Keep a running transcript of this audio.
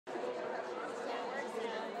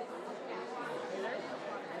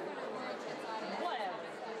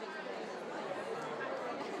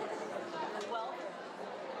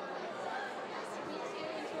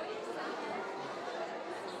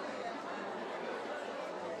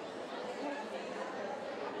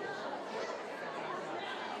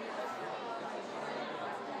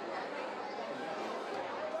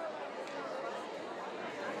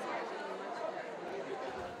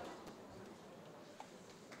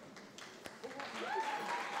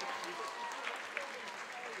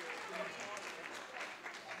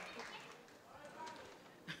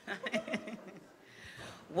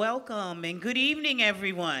Welcome and good evening,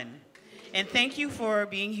 everyone. And thank you for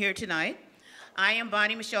being here tonight. I am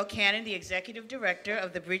Bonnie Michelle Cannon, the Executive Director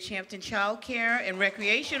of the Bridgehampton Child Care and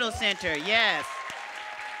Recreational Center. Yes.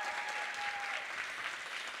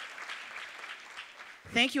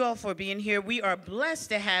 Thank you all for being here. We are blessed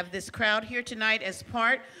to have this crowd here tonight as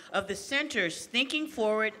part of the Center's Thinking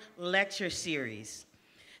Forward lecture series.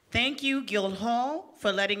 Thank you, Guildhall,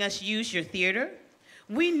 for letting us use your theater.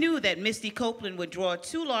 We knew that Misty Copeland would draw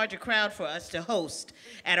too large a crowd for us to host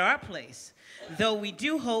at our place, though we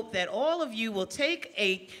do hope that all of you will take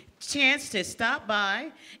a chance to stop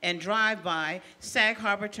by and drive by Sag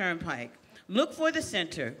Harbor Turnpike. Look for the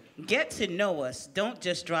center. Get to know us. Don't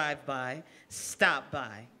just drive by. Stop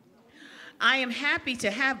by. I am happy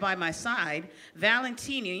to have by my side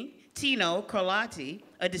Valentino Carlotti,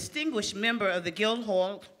 a distinguished member of the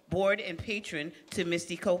Guildhall Board and patron to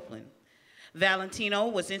Misty Copeland. Valentino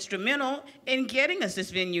was instrumental in getting us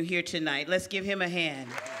this venue here tonight. Let's give him a hand.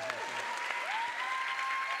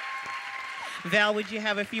 Val, would you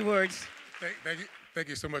have a few words? Thank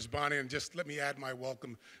you so much, Bonnie, and just let me add my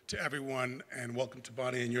welcome to everyone, and welcome to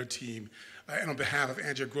Bonnie and your team. And on behalf of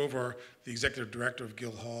Andrea Grover, the Executive Director of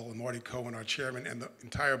Guildhall, and Marty Cohen, our Chairman, and the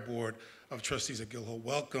entire Board of Trustees at Guildhall,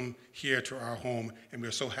 welcome here to our home, and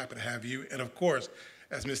we're so happy to have you. And of course,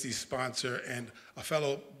 as Misty's sponsor and a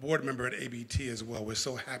fellow board member at ABT as well, we're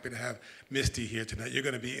so happy to have Misty here tonight. You're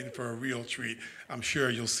going to be in for a real treat. I'm sure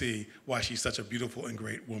you'll see why she's such a beautiful and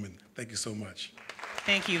great woman. Thank you so much.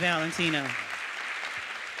 Thank you, Valentino.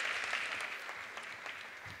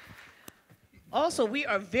 Also, we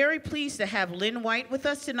are very pleased to have Lynn White with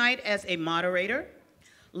us tonight as a moderator.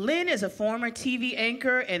 Lynn is a former TV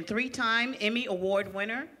anchor and 3-time Emmy Award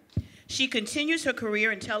winner. She continues her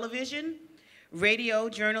career in television, radio,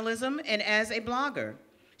 journalism, and as a blogger.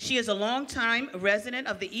 She is a longtime resident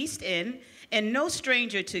of the East End and no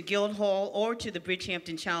stranger to Guildhall or to the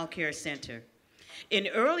Bridgehampton Child Care Center. In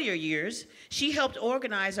earlier years, she helped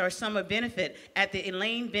organize our summer benefit at the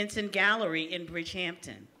Elaine Benson Gallery in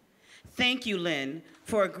Bridgehampton. Thank you, Lynn,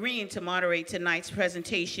 for agreeing to moderate tonight's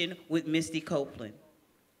presentation with Misty Copeland.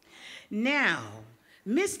 Now,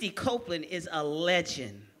 Misty Copeland is a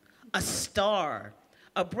legend, a star,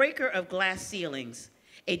 a breaker of glass ceilings,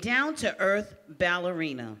 a down-to-earth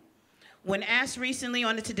ballerina. When asked recently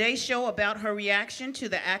on the Today Show about her reaction to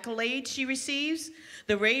the accolades she receives,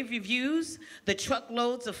 the rave reviews, the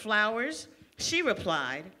truckloads of flowers, she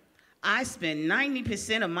replied, "I spend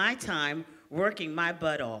 90% of my time working my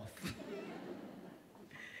butt off."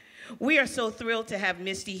 We are so thrilled to have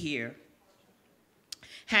Misty here.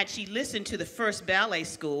 Had she listened to the first ballet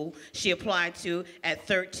school she applied to at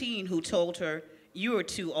 13, who told her, "You are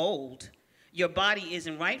too old. Your body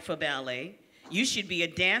isn't right for ballet. You should be a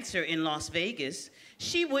dancer in Las Vegas,"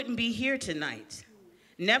 she wouldn't be here tonight.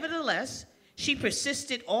 Nevertheless, she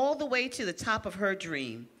persisted all the way to the top of her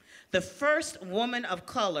dream, the first woman of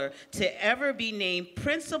color to ever be named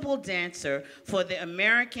principal dancer for the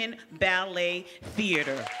American Ballet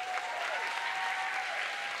Theater.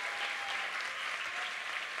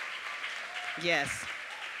 Yes.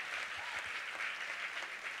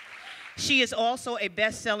 She is also a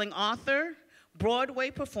best-selling author,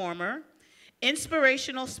 Broadway performer,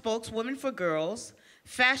 inspirational spokeswoman for girls,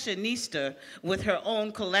 fashionista with her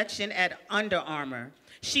own collection at Under Armour.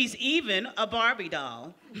 She's even a Barbie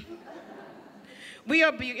doll. We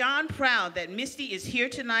are beyond proud that Misty is here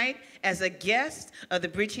tonight as a guest of the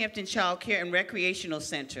Bridgehampton Child Care and Recreational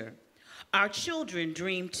Center. Our children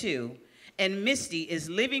dream too, and Misty is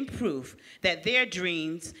living proof that their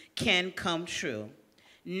dreams can come true.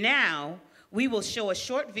 Now, we will show a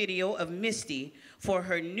short video of Misty for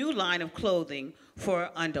her new line of clothing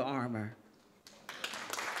for Under Armour.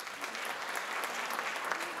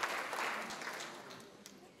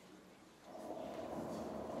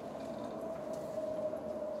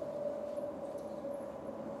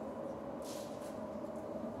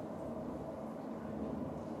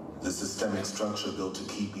 The systemic structure built to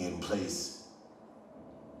keep me in place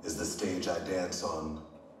is the stage I dance on.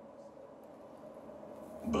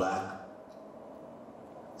 Black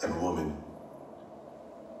and woman.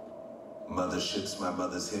 Motherships, my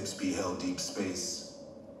mother's hips beheld deep space.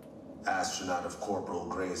 Astronaut of corporal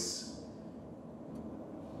grace.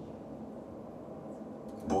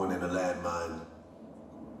 Born in a landmine.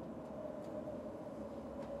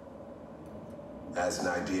 As an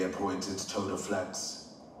idea points its toe to flex,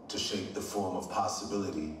 to shape the form of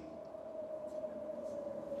possibility.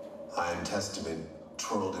 I am testament,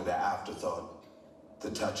 twirled into afterthought, the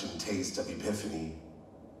touch and taste of epiphany.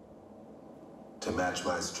 To match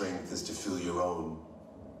my strength is to feel your own.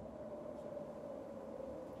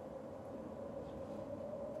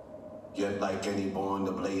 Yet like any born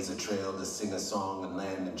to blaze a trail, to sing a song and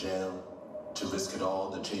land in jail, to risk it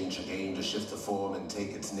all, to change a game, to shift the form and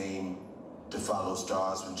take its name, to follow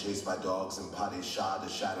stars when chased by dogs and potty shot, to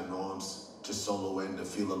shatter norms, to solo and to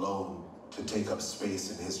feel alone, to take up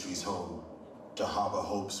space in history's home, to harbor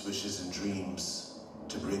hopes, wishes, and dreams,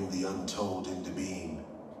 to bring the untold into being.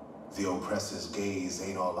 The oppressor's gaze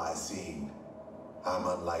ain't all I seen. I'm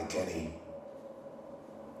unlike any.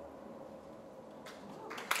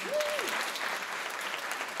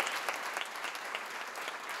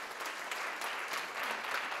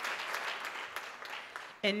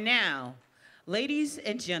 And now, ladies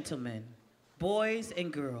and gentlemen, boys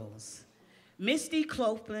and girls, Misty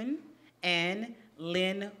Copeland and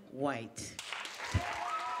Lynn White.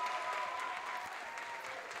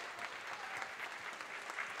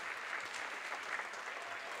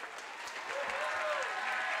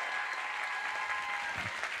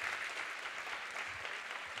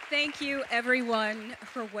 Thank you, everyone,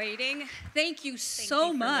 for waiting. Thank you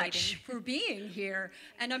so much for being here.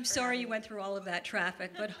 And I'm sorry you went through all of that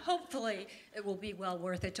traffic, but hopefully it will be well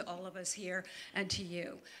worth it to all of us here and to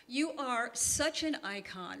you. You are such an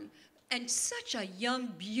icon and such a young,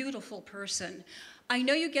 beautiful person. I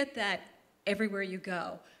know you get that everywhere you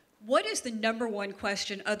go. What is the number one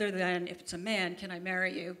question, other than, if it's a man, can I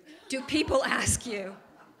marry you, do people ask you?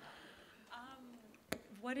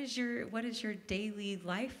 What is your daily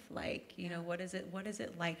life like? You know, what is it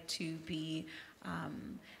like to be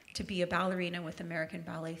a ballerina with American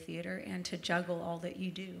Ballet Theater and to juggle all that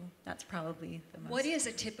you do? That's probably the most. What is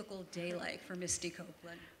a typical day like for Misty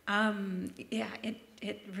Copeland? Yeah,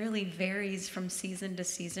 it really varies from season to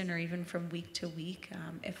season or even from week to week.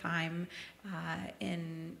 If I'm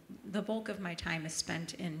in, the bulk of my time is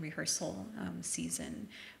spent in rehearsal season.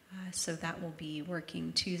 So that will be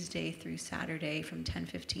working Tuesday through Saturday from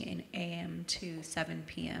 10:15 a.m. to 7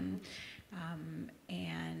 p.m.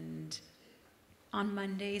 And on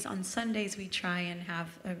Mondays, on Sundays, we try and have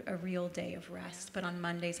a real day of rest. But on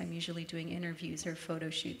Mondays, I'm usually doing interviews or photo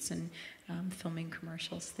shoots and filming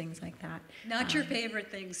commercials, things like that. Not your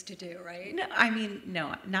favorite things to do, right? No, I mean,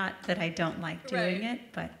 no, not that I don't like doing it,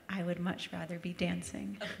 but I would much rather be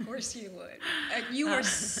dancing. Of course you would. You are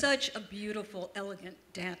such a beautiful, elegant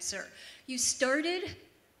dancer. You started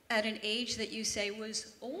at an age that you say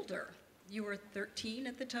was older. You were 13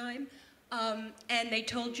 at the time. And they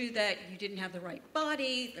told you that you didn't have the right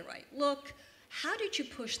body, the right look. How did you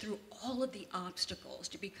push through all of the obstacles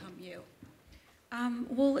to become you?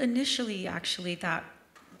 Well, initially, actually, that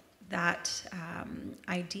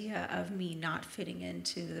idea of me not fitting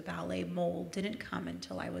into the ballet mold didn't come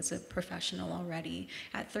until I was a professional already.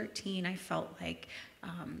 At 13, I felt like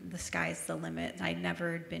the sky's the limit. I'd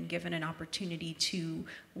never been given an opportunity to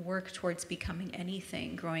work towards becoming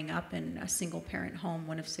anything. Growing up in a single-parent home,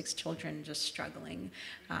 one of 6 children, just struggling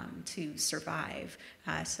to survive.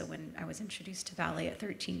 So when I was introduced to ballet at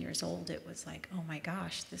 13 years old, it was like, oh my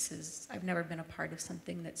gosh, I've never been a part of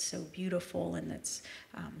something that's so beautiful and that's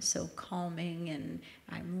so calming, and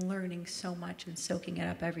I'm learning so much and soaking it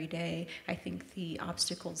up every day. I think the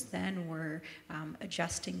obstacles then were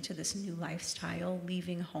adjusting to this new lifestyle,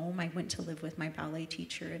 leaving home. I went to live with my ballet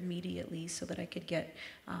teacher immediately so that I could get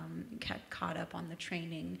caught up on the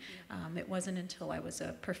training. It wasn't until I was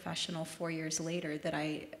a professional 4 years later that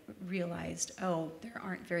I realized, oh, there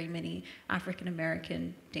aren't very many African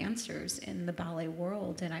American dancers in the ballet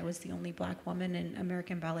world, and I was the only black woman in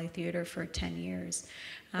American Ballet Theater for 10 years.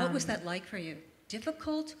 What was that like for you?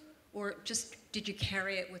 Difficult, or just did you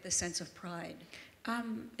carry it with a sense of pride?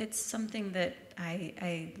 It's something that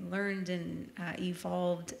I learned and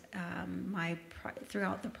evolved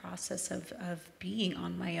throughout the process of being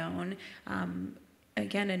on my own.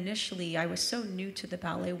 Again, initially, I was so new to the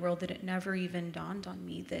ballet world that it never even dawned on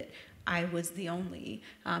me that I was the only.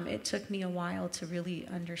 It took me a while to really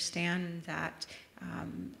understand that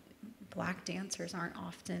Black dancers aren't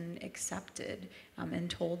often accepted and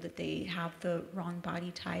told that they have the wrong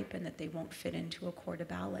body type and that they won't fit into a corps de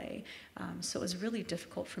ballet. So it was really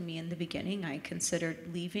difficult for me in the beginning. I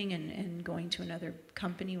considered leaving and going to another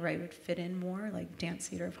company where I would fit in more, like Dance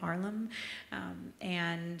Theater of Harlem.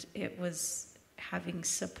 And it was having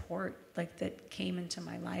support that came into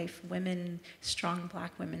my life, women, strong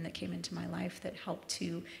Black women that came into my life that helped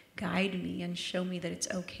to guide me and show me that it's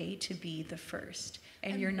okay to be the first.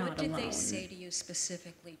 And you're not alone. What did they say to you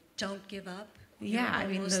specifically? Don't give up? Yeah, I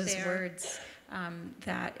mean, those words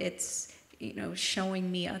that it's,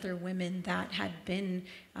 showing me other women that had been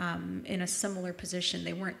in a similar position.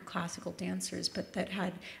 They weren't classical dancers, but that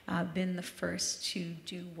had been the first to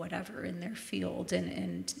do whatever in their field.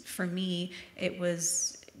 And for me, it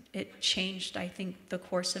was it changed, I think, the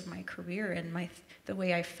course of my career and the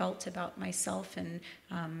way I felt about myself, and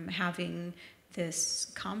having this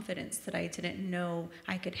confidence that I didn't know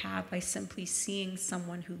I could have by simply seeing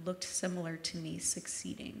someone who looked similar to me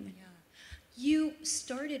succeeding. Yeah. You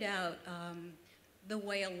started out the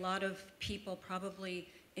way a lot of people probably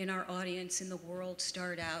in our audience in the world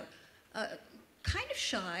start out, kind of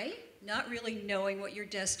shy, not really knowing what your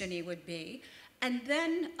destiny would be. And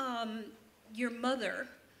then your mother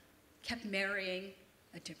kept marrying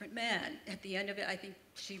a different man. At the end of it, I think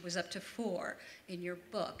she was up to 4 in your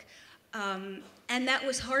book. And that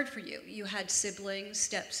was hard for you. You had siblings,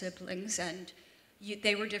 step-siblings, and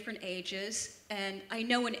they were different ages. And I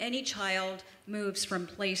know when any child moves from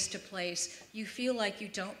place to place, you feel like you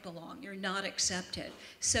don't belong, you're not accepted.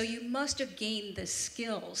 So you must have gained the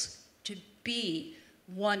skills to be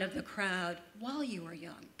one of the crowd while you were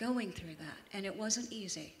young, going through that, and it wasn't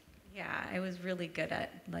easy. Yeah, I was really good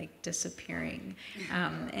at like disappearing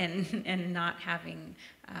and not having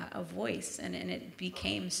a voice, and it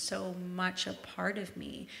became so much a part of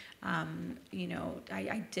me. You know,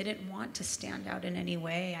 I didn't want to stand out in any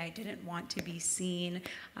way. I didn't want to be seen.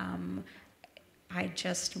 I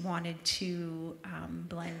just wanted to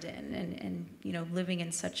blend in, and you know, living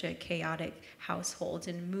in such a chaotic household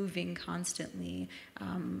and moving constantly,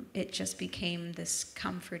 it just became this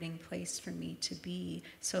comforting place for me to be.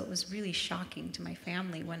 So it was really shocking to my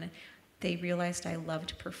family when they realized I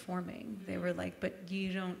loved performing. They were like, "But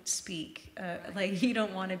you don't speak, like you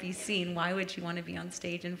don't want to be seen. Why would you want to be on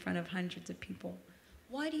stage in front of hundreds of people?"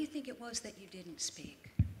 Why do you think it was that you didn't speak?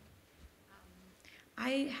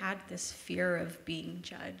 I had this fear of being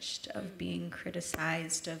judged, of being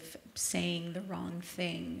criticized, of saying the wrong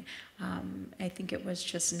thing. I think it was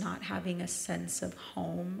just not having a sense of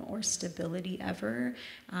home or stability ever.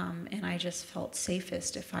 And I just felt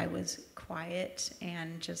safest if I was quiet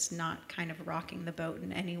and just not kind of rocking the boat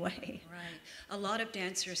in any way. Right. A lot of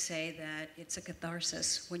dancers say that it's a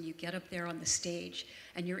catharsis when you get up there on the stage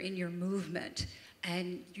and you're in your movement,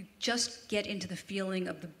 and you just get into the feeling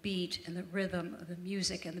of the beat and the rhythm of the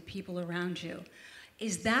music and the people around you.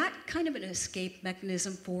 Is that kind of an escape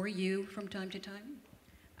mechanism for you from time to time?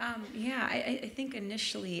 Yeah, I think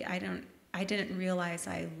initially I didn't realize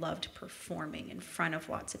I loved performing in front of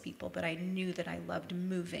lots of people, but I knew that I loved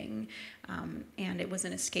moving, and it was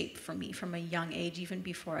an escape for me from a young age. Even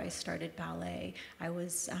before I started ballet, I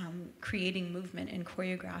was creating movement and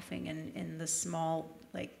choreographing in the small,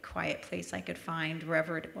 like, quiet place I could find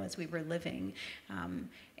wherever it was we were living.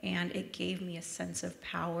 And it gave me a sense of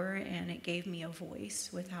power, and it gave me a voice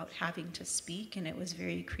without having to speak, and it was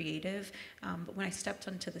very creative. But when I stepped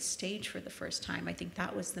onto the stage for the first time, I think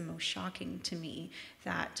that was the most shocking to me,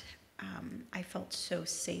 that I felt so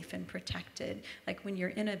safe and protected. Like when you're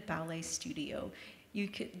in a ballet studio,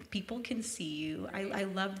 people can see you. I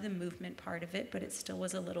loved the movement part of it, but it still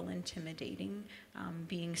was a little intimidating,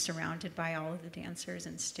 being surrounded by all of the dancers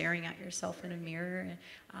and staring at yourself in a mirror.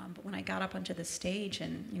 But when I got up onto the stage,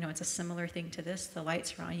 and you know, it's a similar thing to this, the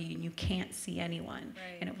lights are on you and you can't see anyone.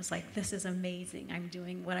 Right. And it was like, this is amazing. I'm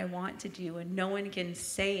doing what I want to do, and no one can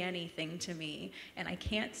say anything to me, and I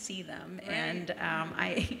can't see them. Right.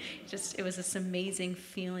 And it was this amazing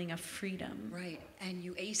feeling of freedom. Right, and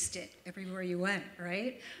you aced it everywhere you went,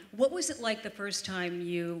 right? What was it like the first time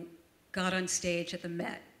you got on stage at the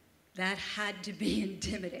Met? That had to be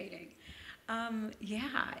intimidating.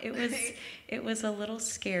 Yeah, it was a little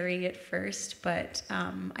scary at first, but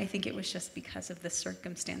I think it was just because of the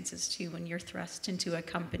circumstances too. When you're thrust into a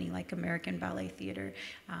company like American Ballet Theater,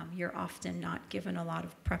 you're often not given a lot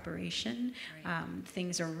of preparation. Right.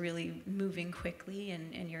 Things are really moving quickly,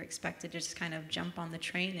 and you're expected to just kind of jump on the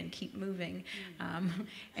train and keep moving.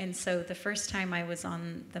 And so the first time I was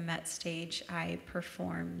on the Met stage, I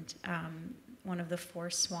performed one of the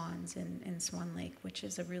 4 swans in Swan Lake, which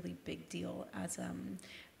is a really big deal as an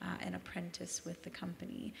apprentice with the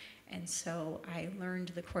company. And so I learned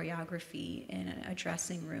the choreography in a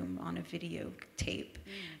dressing room on a videotape,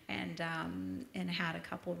 and had a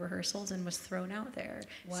couple rehearsals and was thrown out there.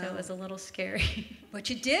 Wow. So it was a little scary.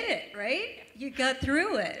 But you did it, right? You got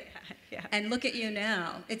through it. Yeah. And look at you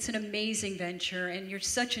now. It's an amazing venture, and you're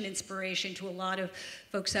such an inspiration to a lot of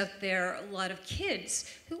folks out there, a lot of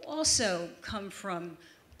kids who also come from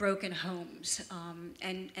broken homes,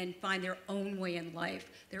 and find their own way in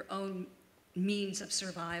life, their own means of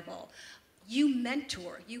survival. You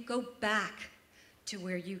mentor, you go back to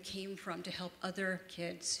where you came from to help other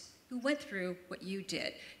kids who went through what you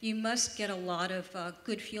did. You must get a lot of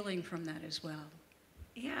good feeling from that as well.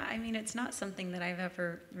 Yeah, I mean, it's not something that I've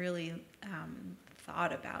ever really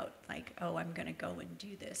thought about like, oh, I'm going to go and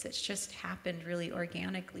do this. It's just happened really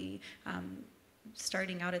organically.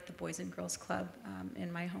 Starting out at the Boys and Girls Club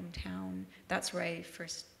in my hometown, that's where I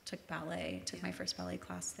first took ballet, took my first ballet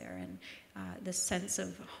class there, and the sense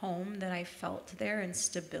of home that I felt there and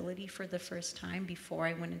stability for the first time before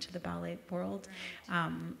I went into the ballet world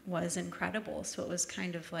was incredible. So it was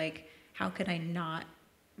kind of like, how could I not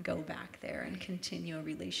go back there and continue a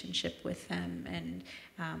relationship with them? And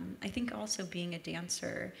I think also being a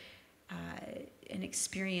dancer and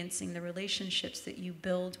experiencing the relationships that you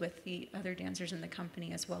build with the other dancers in the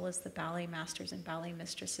company, as well as the ballet masters and ballet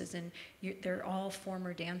mistresses, and they're all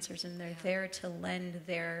former dancers, and they're there to lend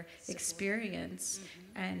their experience,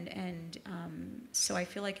 and so I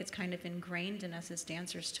feel like it's kind of ingrained in us as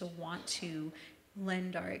dancers to want to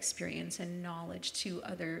lend our experience and knowledge to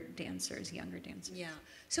other dancers, younger dancers. Yeah.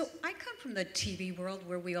 So I come from the TV world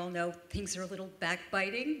where we all know things are a little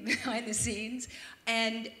backbiting behind the scenes,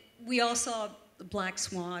 and we all saw the Black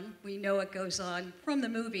Swan. We know what goes on from the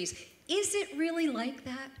movies. Is it really like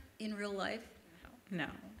that in real life? No.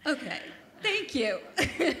 Okay. Thank you.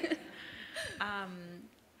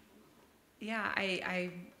 Yeah,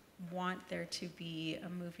 I want there to be a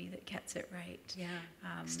movie that gets it right. Yeah.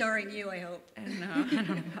 Starring you, I hope. I don't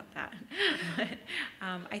know about that. But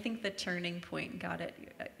I think the Turning Point got it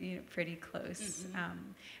pretty close.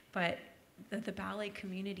 But the ballet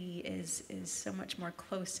community is so much more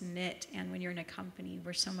close-knit, and when you're in a company,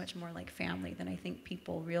 we're so much more like family than I think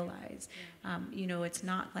people realize. It's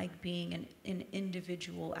not like being an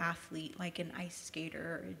individual athlete, like an ice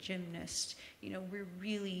skater or a gymnast. We're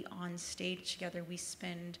really on stage together. We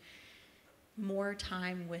spend more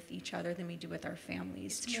time with each other than we do with our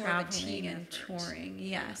families, traveling and touring.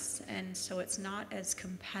 Yes, and so it's not as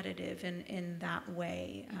competitive in that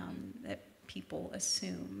way that people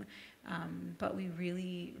assume. But we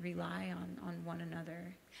really rely on one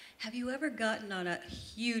another. Have you ever gotten on a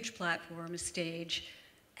huge platform, a stage,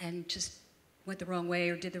 and just went the wrong way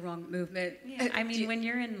or did the wrong movement? Yeah, I mean, when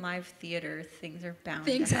you're in live theater, things are bound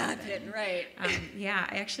to happen. Happen, right. Yeah,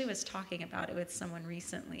 I actually was talking about it with someone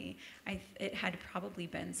recently. It had probably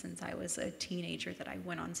been since I was a teenager that I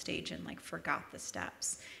went on stage and forgot the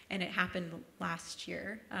steps. And it happened last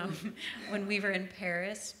year when we were in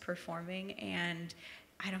Paris performing, and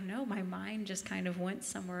I don't know, my mind just kind of went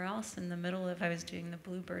somewhere else in the middle of, I was doing the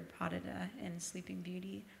Bluebird pas de deux in Sleeping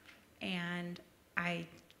Beauty, and I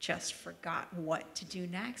just forgot what to do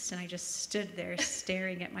next, and I just stood there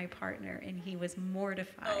staring at my partner, and he was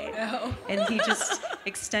mortified. Oh, no. And he just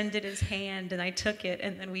extended his hand, and I took it,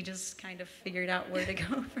 and then we just kind of figured out where to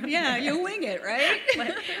go from there. Yeah, you wing it, right?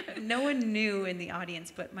 But no one knew in the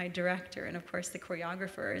audience but my director and, of course, the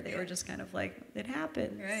choreographer. They were just kind of like, it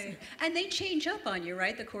happens. Right. And they change up on you,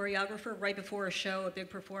 right? The choreographer, right before a show, a big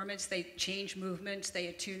performance, they change movements, they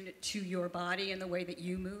attune it to your body and the way that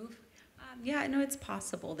you move? Yeah, no, it's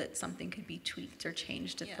possible that something could be tweaked or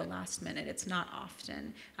changed at the last minute. It's not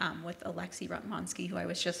often. With Alexei Ratmansky, who I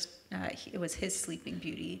was just, it was his Sleeping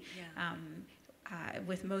Beauty. Yeah.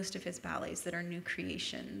 With most of his ballets that are new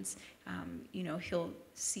creations, he'll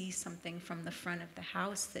see something from the front of the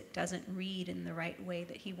house that doesn't read in the right way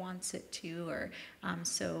that he wants it to, or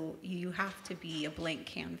so you have to be a blank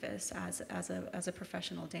canvas as a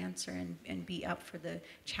professional dancer and be up for the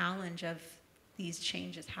challenge of these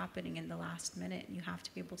changes happening in the last minute. You have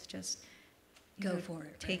to be able to just go for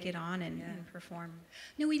it, take it on and perform.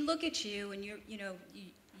 Now we look at you, and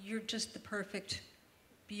you're just the perfect,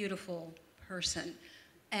 beautiful person,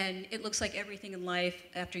 and it looks like everything in life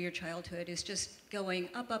after your childhood is just going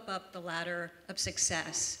up the ladder of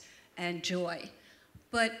success and joy.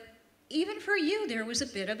 But even for you, there was a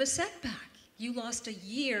bit of a setback. You lost a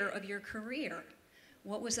year of your career.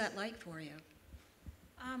 What was that like for you?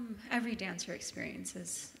 Every dancer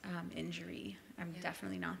experiences injury. I'm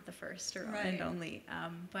definitely not the first and only,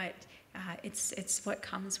 but it's what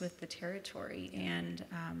comes with the territory. And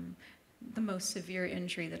the most severe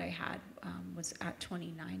injury that I had was at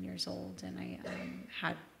 29 years old, and I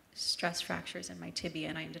had stress fractures in my tibia,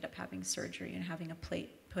 and I ended up having surgery and having a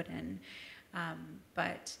plate put in.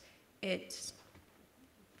 But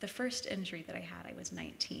the first injury that I had, I was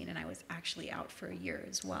 19, and I was actually out for a year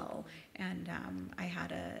as well. And I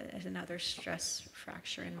had another stress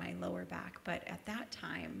fracture in my lower back. But at that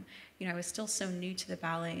time, I was still so new to the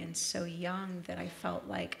ballet and so young that I felt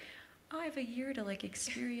like, oh, I have a year to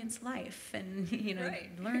experience life and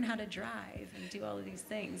learn how to drive and do all of these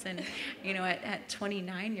things. And at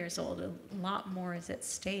 29 years old, a lot more is at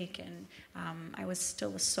stake. And I was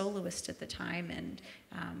still a soloist at the time, and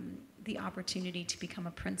the opportunity to become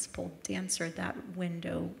a principal dancer, that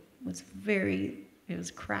window was very, it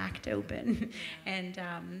was cracked open.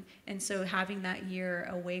 And so having that year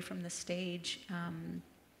away from the stage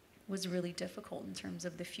was really difficult in terms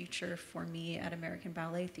of the future for me at American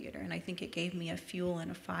Ballet Theater. And I think it gave me a fuel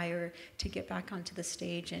and a fire to get back onto the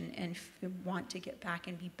stage and want to get back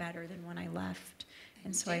and be better than when I left.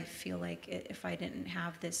 And so I feel like if I didn't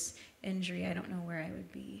have this injury, I don't know where I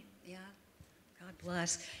would be. Yeah, God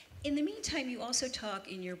bless. In the meantime, you also talk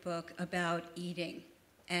in your book about eating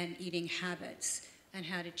and eating habits and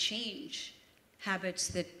how to change habits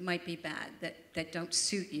that might be bad, that don't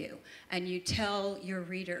suit you. And you tell your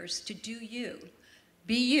readers to do you.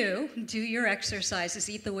 Be you, do your exercises,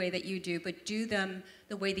 eat the way that you do, but do them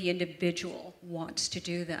the way the individual wants to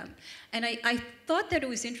do them. And I thought that it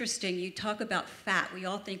was interesting. You talk about fat. We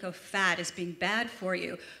all think of fat as being bad for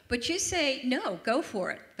you. But you say, no, go for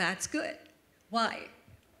it. Fat's good. Why?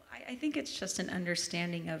 I think it's just an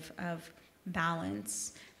understanding of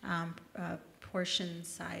balance, portion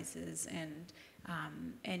sizes,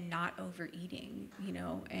 and not overeating, you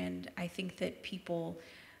know. And I think that people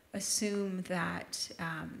assume that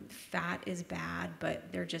fat is bad,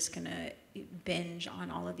 but they're just gonna binge on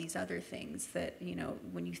all of these other things that, you know,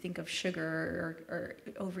 when you think of sugar or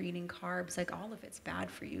overeating carbs, like all of it's bad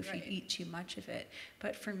for you if you eat too much of it.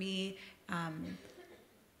 But for me,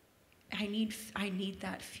 I need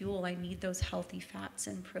that fuel. I need those healthy fats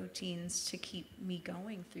and proteins to keep me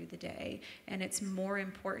going through the day. And it's more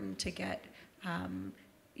important to get,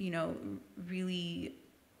 you know, really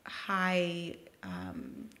high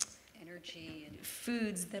energy and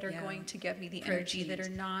foods that are going to give me the energy, that are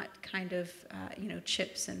not kind of, you know,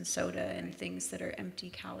 chips and soda and things that are empty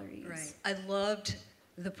calories. Right. I loved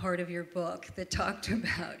the part of your book that talked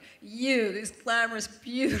about you, this glamorous,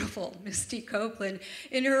 beautiful Misty Copeland,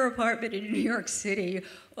 in her apartment in New York City,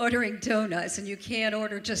 ordering donuts, and you can't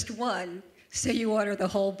order just one, so you order the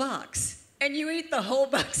whole box. And you eat the whole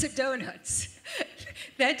box of donuts.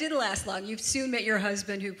 That didn't last long. You've soon met your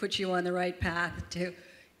husband who put you on the right path to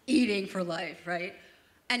eating for life, right?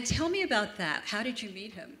 And tell me about that. How did you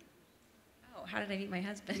meet him? Oh, how did I meet my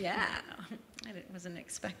husband? Yeah. I wasn't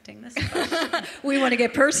expecting this question. We want to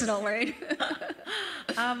get personal, right?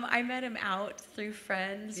 I met him out through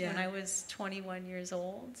friends when I was 21 years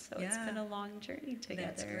old, so it's been a long journey together.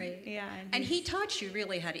 That's great. Yeah, and he taught you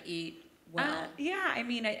really how to eat well. Yeah, I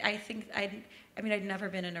mean, I think I'd never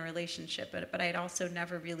been in a relationship, but I'd also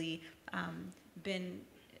never really been.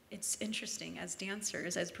 It's interesting, as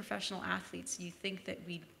dancers, as professional athletes, you think that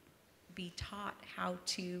we'd be taught how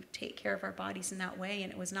to take care of our bodies in that way,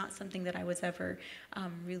 and it was not something that I was ever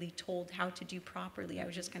really told how to do properly. I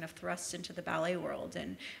was just kind of thrust into the ballet world,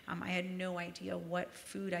 and I had no idea what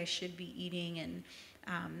food I should be eating,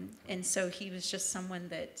 and so he was just someone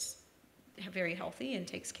that's very healthy and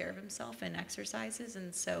takes care of himself and exercises,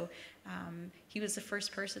 and so he was the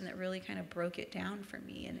first person that really kind of broke it down for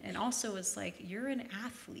me, and also was like, you're an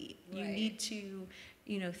athlete, you need to,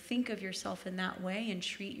 you know, think of yourself in that way and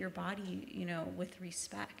treat your body, you know, with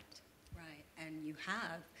respect. Right, and you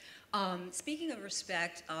have. Speaking of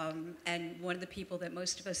respect, and one of the people that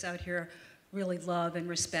most of us out here really love and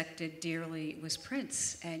respected dearly was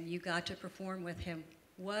Prince, and you got to perform with him.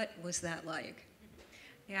 What was that like?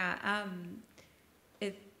 Yeah,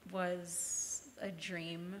 it was a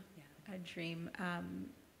dream, a dream.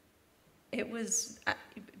 It was,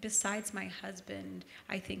 besides my husband,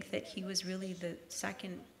 I think that he was really the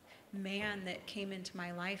second man that came into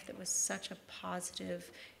my life that was such a positive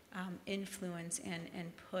influence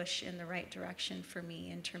and push in the right direction for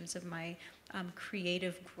me in terms of my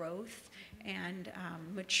creative growth and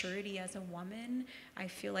maturity as a woman. I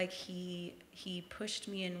feel like he pushed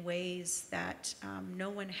me in ways that no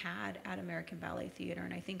one had at American Ballet Theater,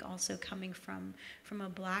 and I think also coming from a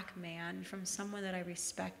black man, from someone that I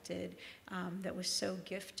respected, that was so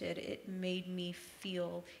gifted, it made me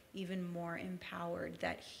feel even more empowered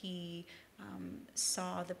that he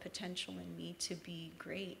saw the potential in me to be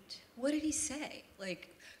great. What did he say?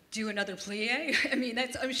 Like, do another plie? I mean,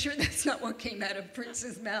 I'm sure that's not what came out of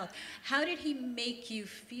Prince's mouth. How did he make you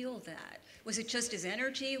feel that? Was it just his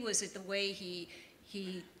energy? Was it the way he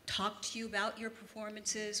talked to you about your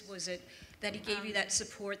performances? Was it that he gave you that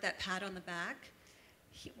support, that pat on the back?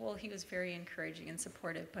 He was very encouraging and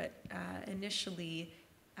supportive, but initially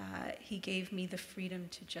he gave me the freedom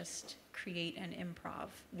to just create an improv,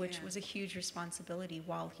 which was a huge responsibility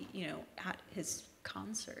while he, you know, at his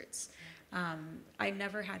concerts. I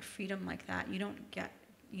never had freedom like that. You don't get,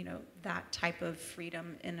 you know, that type of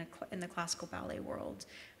freedom in the classical ballet world.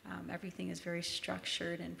 Everything is very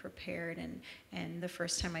structured and prepared. And the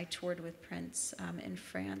first time I toured with Prince in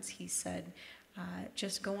France, he said,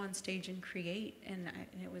 just go on stage and create. And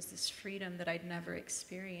it was this freedom that I'd never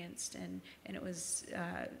experienced, and it was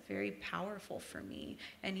very powerful for me.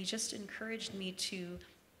 And he just encouraged me to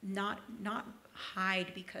not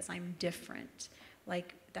hide because I'm different.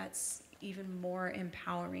 Like, that's even more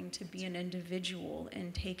empowering, to be an individual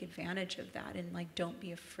and take advantage of that, and like, don't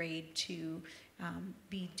be afraid to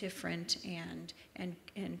be different and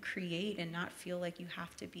create, and not feel like you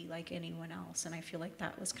have to be like anyone else. And I feel like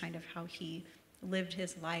that was kind of how he lived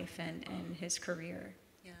his life and his career.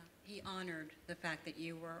 Yeah, he honored the fact that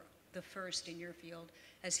you were the first in your field,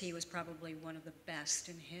 as he was probably one of the best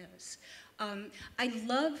in his. I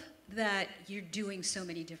love that you're doing so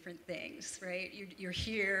many different things, right? You're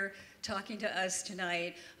here talking to us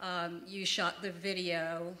tonight. You shot the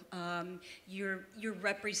video. You're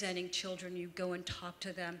representing children. You go and talk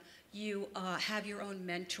to them. You have your own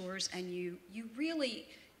mentors, and you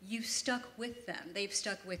stuck with them. They've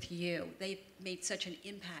stuck with you. They've made such an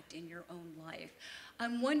impact in your own life.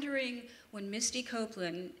 I'm wondering, when Misty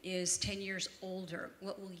Copeland is 10 years older,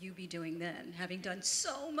 what will you be doing then, having done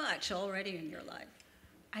so much already in your life?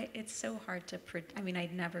 It's so hard to predict. I mean, I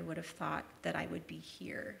never would have thought that I would be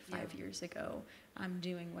here 5 years ago. I'm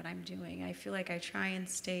doing what I'm doing. I feel like I try and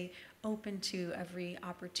stay open to every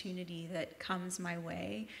opportunity that comes my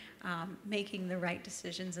way, making the right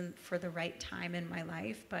decisions and for the right time in my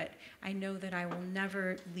life. But I know that I will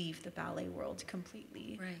never leave the ballet world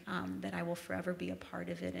completely. Right. That I will forever be a part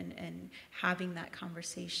of it, and having that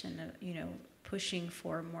conversation, pushing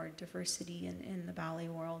for more diversity in the ballet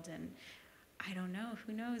world. And I don't know,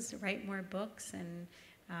 who knows, write more books. And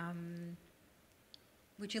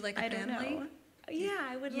would you like a family? Know. Yeah,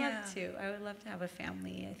 I would love to. I would love to have a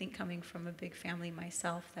family. I think, coming from a big family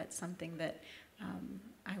myself, that's something that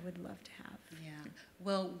I would love to have. Yeah.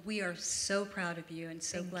 Well, we are so proud of you, and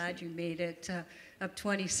so glad you made it up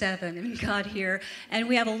 27 and got here. And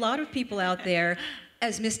we have a lot of people out there.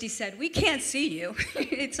 As Misty said, we can't see you.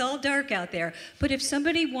 It's all dark out there. But if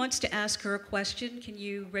somebody wants to ask her a question, can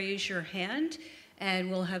you raise your hand? And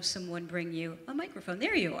we'll have someone bring you a microphone.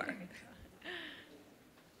 There you are.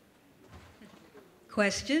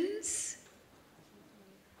 Questions?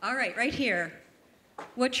 All right here.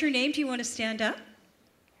 What's your name? Do you want to stand up?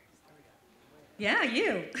 Yeah,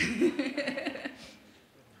 you.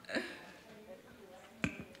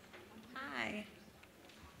 Hi.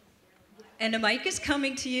 And a mic is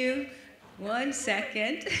coming to you. 1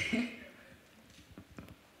 second.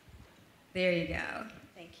 There you go.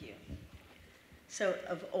 Thank you. So,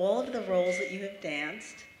 of all of the roles that you have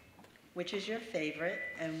danced, which is your favorite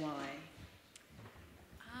and why?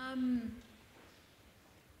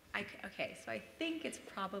 Okay, so I think it's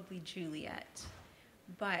probably Juliet,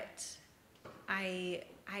 but I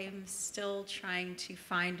am still trying to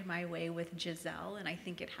find my way with Giselle, and I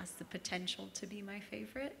think it has the potential to be my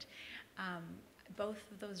favorite. Both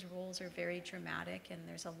of those roles are very dramatic, and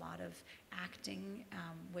there's a lot of acting,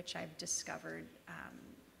 which I've discovered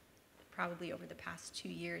probably over the past 2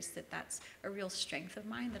 years, that's a real strength of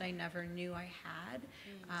mine that I never knew I had,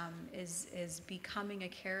 is becoming a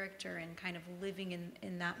character and kind of living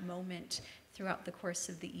in that moment throughout the course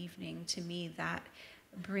of the evening. To me, that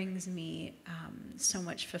brings me so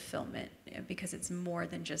much fulfillment, because it's more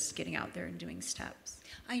than just getting out there and doing steps.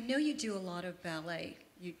 I know you do a lot of ballet.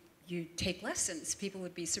 You take lessons. People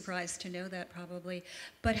would be surprised to know that, probably.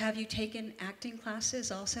 But have you taken acting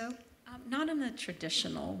classes also? Not in the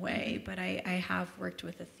traditional way, but I have worked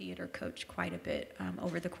with a theater coach quite a bit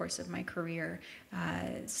over the course of my career.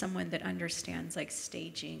 Someone that understands like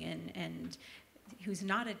staging and who's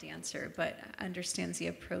not a dancer, but understands the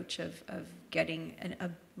approach of getting a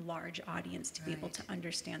large audience to be able to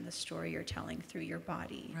understand the story you're telling through your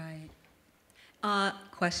body. Right.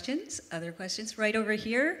 Questions? Other questions? Right over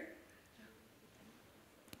here.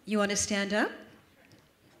 You want to stand up?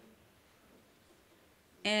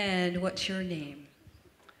 And what's your name?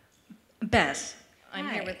 Bess. I'm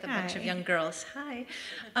Hi. here with a bunch of young girls. Hi.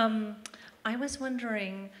 I was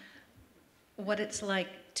wondering what it's like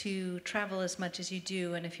to travel as much as you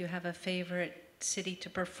do, and if you have a favorite city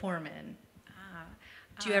to perform in.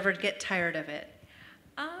 Do you ever get tired of it?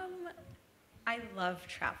 I love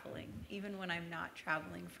traveling. Even when I'm not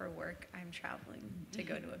traveling for work, I'm traveling to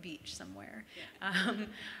go to a beach somewhere.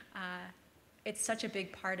 It's such a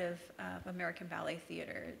big part of American Ballet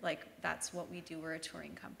Theater. Like, that's what we do. We're a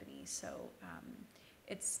touring company, so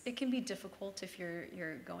it can be difficult if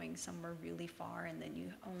you're going somewhere really far and then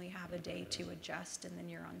you only have a day to adjust, and then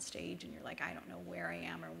you're on stage and you're like, I don't know where I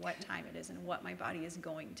am or what time it is and what my body is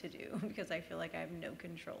going to do, because I feel like I have no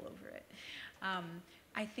control over it.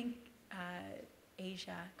 I think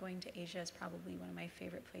Asia. Going to Asia is probably one of my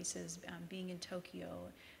favorite places. Being in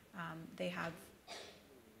Tokyo, they have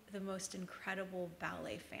the most incredible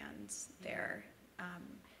ballet fans there.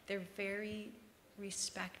 They're very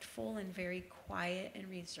respectful and very quiet and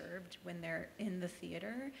reserved when they're in the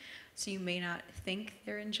theater. So you may not think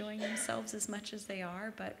they're enjoying themselves as much as they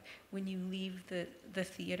are, but when you leave the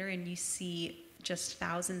theater and you see just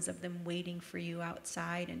thousands of them waiting for you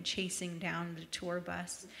outside and chasing down the tour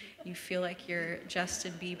bus, you feel like you're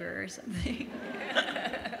Justin Bieber or something.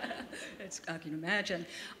 I can imagine.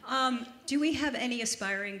 Do we have any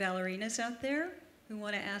aspiring ballerinas out there who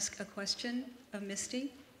want to ask a question of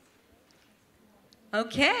Misty?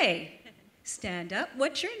 Okay, stand up.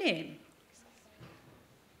 What's your name?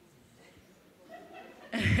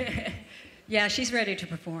 Yeah, she's ready to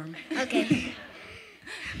perform. Okay.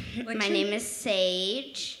 My name is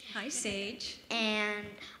Sage. Hi, Sage. And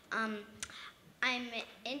I'm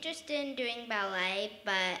interested in doing ballet,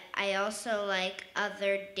 but I also like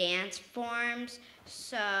other dance forms.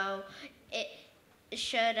 So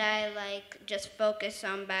should I just focus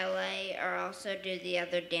on ballet or also do the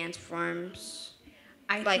other dance forms?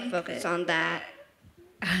 I focus on that.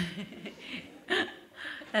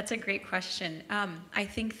 That's a great question. I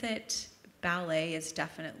think that ballet is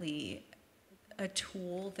definitely a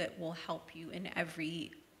tool that will help you in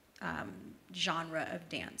every genre of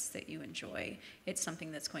dance that you enjoy. It's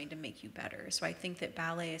something that's going to make you better. So I think that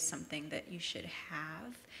ballet is something that you should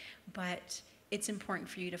have, but it's important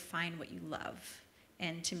for you to find what you love.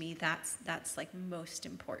 And to me, that's most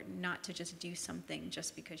important, not to just do something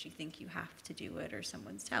just because you think you have to do it or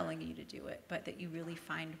someone's telling you to do it, but that you really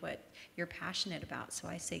find what you're passionate about. So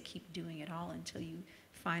I say keep doing it all until you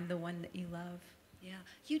find the one that you love.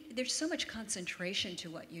 Yeah, there's so much concentration to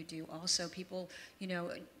what you do also. People,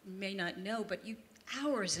 may not know, but you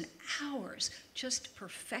hours and hours just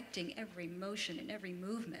perfecting every motion and every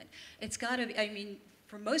movement. It's got to,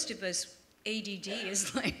 for most of us, ADD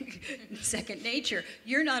is like second nature.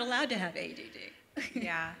 You're not allowed to have ADD.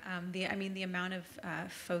 Yeah, the amount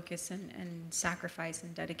of focus and sacrifice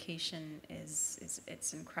and dedication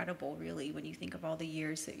it's incredible, really, when you think of all the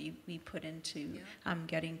years that we put into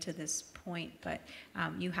getting to this point. But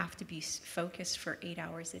you have to be focused for 8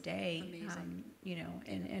 hours a day,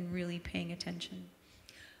 and really paying attention.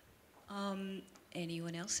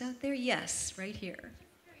 Anyone else out there? Yes, right here.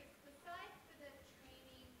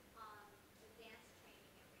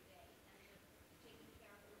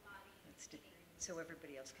 So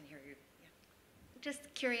everybody else can hear you. Yeah. Just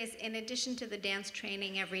curious, in addition to the dance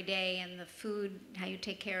training every day and the food, how you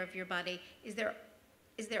take care of your body,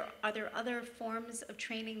 are there other forms of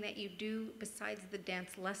training that you do besides the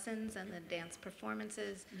dance lessons and the dance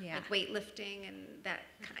performances, like weightlifting and that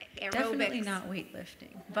kind of aerobics? Definitely not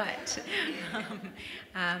weightlifting, but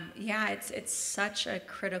it's such a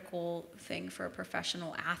critical thing for a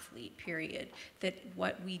professional athlete, period, that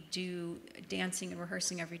what we do, dancing and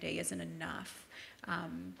rehearsing every day, isn't enough.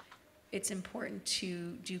 It's important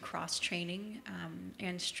to do cross-training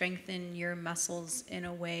and strengthen your muscles in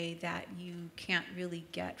a way that you can't really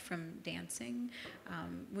get from dancing.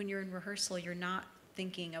 When you're in rehearsal, you're not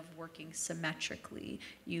thinking of working symmetrically.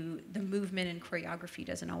 The movement and choreography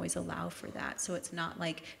doesn't always allow for that. So it's not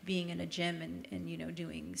like being in a gym and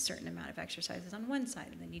doing a certain amount of exercises on one side,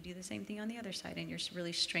 and then you do the same thing on the other side, and you're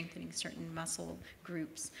really strengthening certain muscle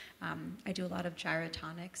groups. I do a lot of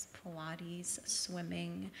gyrotonics, Pilates,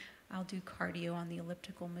 swimming. I'll do cardio on the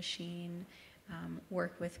elliptical machine,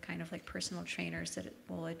 work with kind of like personal trainers that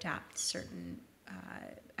will adapt certain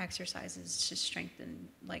exercises to strengthen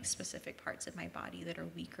like specific parts of my body that are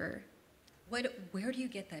weaker. Where do you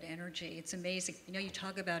get that energy? It's amazing. You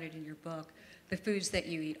talk about it in your book. The foods that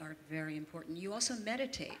you eat are very important. You also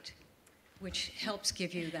meditate, which helps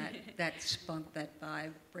give you that spunk, that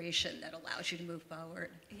vibration that allows you to move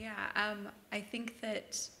forward. Yeah, I think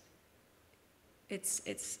that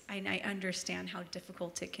I understand how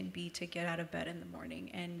difficult it can be to get out of bed in the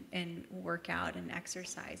morning and work out and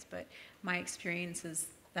exercise, but my experience is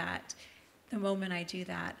that the moment I do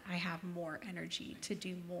that, I have more energy to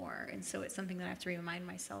do more. And so it's something that I have to remind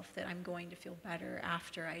myself that I'm going to feel better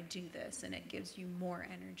after I do this, and it gives you more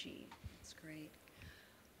energy. That's great.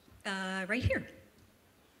 Right here.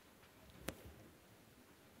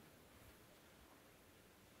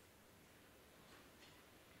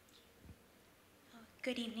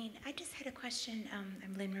 Good evening. I just had a question.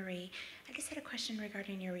 I'm Lynn Marie. I just had a question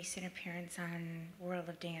regarding your recent appearance on World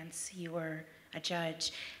of Dance. You were a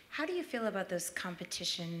judge. How do you feel about those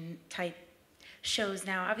competition type shows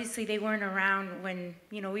now? Obviously, they weren't around when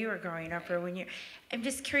we were growing up, or when you're. I'm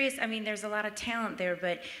just curious. There's a lot of talent there,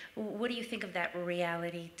 but what do you think of that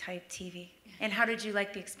reality type TV? And how did you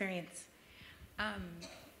like the experience?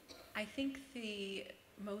 I think the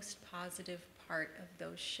most positive part of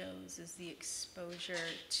those shows is the exposure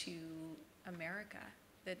to America,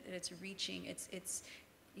 that it's reaching, it's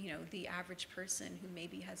you know, the average person who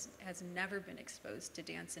maybe has never been exposed to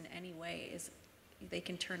dance in any way they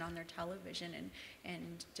can turn on their television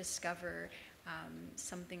and discover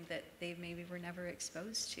something that they maybe were never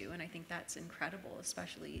exposed to. And I think that's incredible,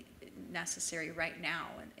 especially necessary right now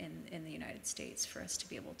in the United States, for us to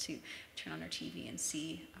be able to turn on our TV and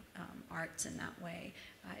see arts in that way.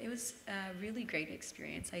 It was a really great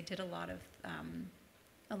experience. I did a lot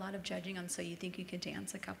of judging on So You Think You Could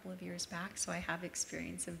Dance a couple of years back, so I have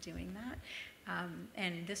experience of doing that.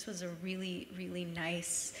 And this was a really, really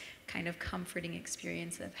nice kind of comforting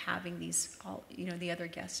experience of having these the other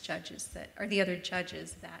guest judges the other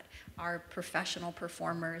judges that are professional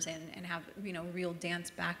performers and have, real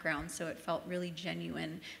dance backgrounds. So it felt really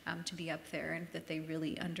genuine to be up there, and that they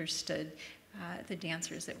really understood the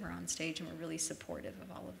dancers that were on stage and were really supportive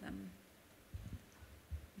of all of them.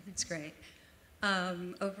 That's great.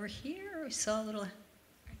 Over here, we saw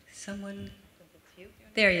someone.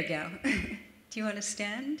 There you go. Do you want to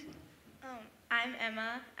stand? I'm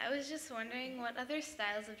Emma. I was just wondering, what other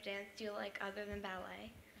styles of dance do you like other than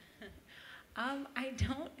ballet? I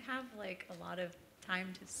don't have a lot of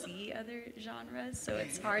time to see other genres, so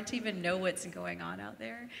it's hard to even know what's going on out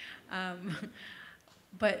there.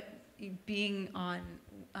 But being on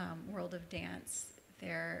World of Dance,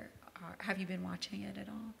 have you been watching it at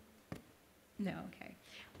all? No, okay.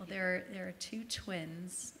 Well, there are two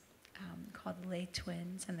twins called Les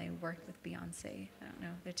Twins, and they worked with Beyonce. I don't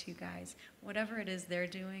know, the two guys. Whatever it is they're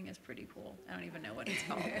doing is pretty cool. I don't even know what it's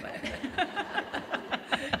called.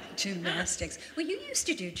 But Gymnastics. Well, you used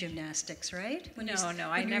to do gymnastics, right? No,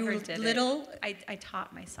 I never did little? it. I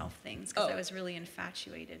taught myself things because I was really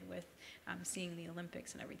infatuated with seeing the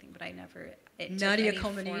Olympics and everything, but I never. Nadia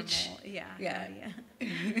Comaneci. Yeah.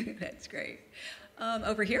 That's great.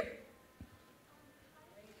 Over here.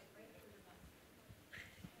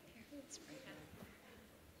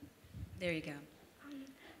 There you go.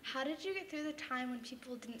 How did you get through the time when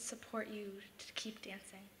people didn't support you to keep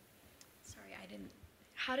dancing? Sorry, I didn't.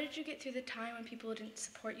 How did you get through the time when people didn't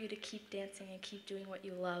support you to keep dancing and keep doing what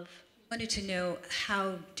you love? I wanted to know,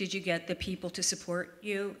 how did you get the people to support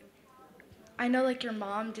you? I know your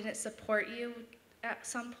mom didn't support you at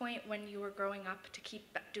some point when you were growing up to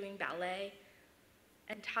keep doing ballet.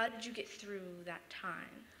 And how did you get through that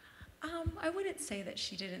time? I wouldn't say that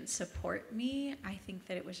she didn't support me. I think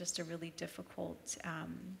that it was just a really difficult,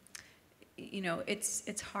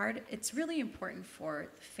 it's hard. It's really important for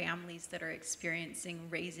families that are experiencing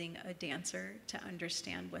raising a dancer to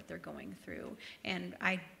understand what they're going through. And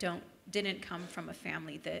I didn't come from a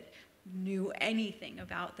family that knew anything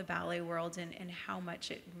about the ballet world and how much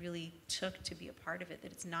it really took to be a part of it,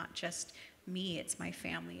 that it's not just me, it's my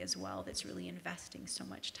family as well that's really investing so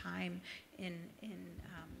much time in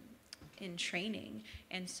training.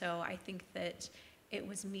 And so I think that it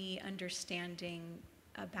was me understanding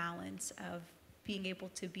a balance of being able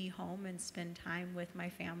to be home and spend time with my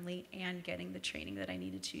family and getting the training that I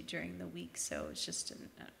needed to during the week. So it's just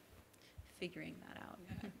figuring that out.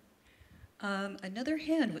 Another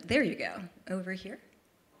hand. There you go. Over here.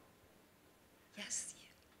 Yes.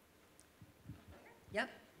 Yep.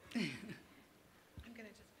 I'm going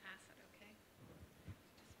to just pass it, okay?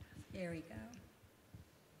 There we go.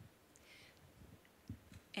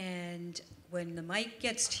 And when the mic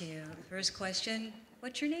gets to you, the first question,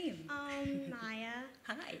 what's your name? Maya.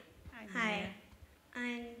 Hi. Hi.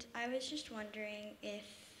 And I was just wondering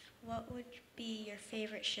what would be your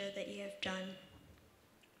favorite show that you have done?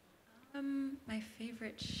 My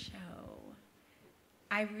favorite show.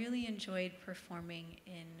 I really enjoyed performing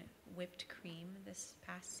in Whipped Cream this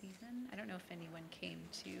past season. I don't know if anyone came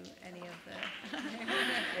to any of the...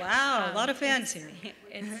 Wow, a lot of fans here.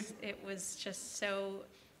 It was just so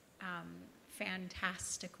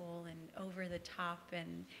fantastical and over the top,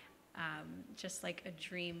 and just like a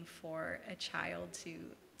dream for a child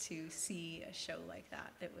to see a show like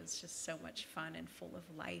that. That was just so much fun and full of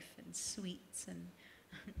life and sweets and...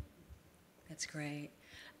 That's great.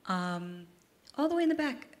 All the way in the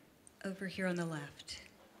back, over here on the left.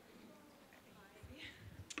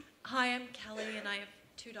 Hi, I'm Kelly, and I have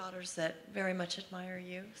two daughters that very much admire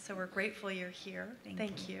you, so we're grateful you're here.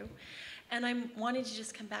 Thank you. And I'm wanting to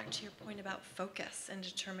just come back to your point about focus and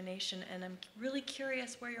determination, and I'm really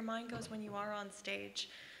curious where your mind goes when you are on stage,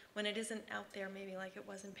 when it isn't out there maybe like it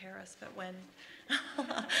was in Paris, but when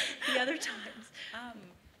the other times.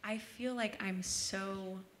 I feel like I'm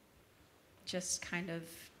so just kind of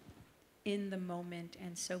in the moment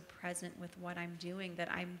and so present with what I'm doing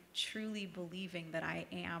that I'm truly believing that I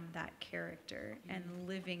am that character and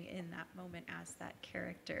living in that moment as that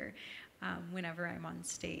character whenever I'm on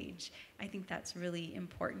stage. I think that's really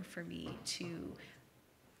important for me to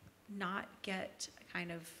not get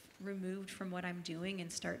kind of removed from what I'm doing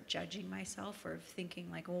and start judging myself or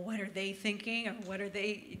thinking like, well, what are they thinking or what are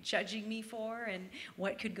they judging me for and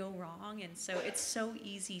what could go wrong? And so it's so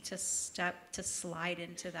easy to slide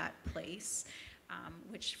into that place,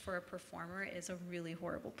 which for a performer is a really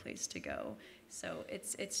horrible place to go. So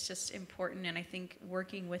it's just important, and I think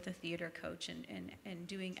working with a theater coach and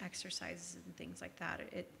doing exercises and things like that,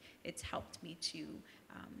 it's helped me to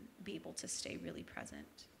be able to stay really present.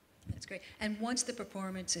 That's great. And once the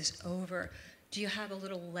performance is over, do you have a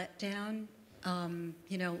little letdown?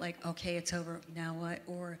 You know, like, okay, it's over, now what?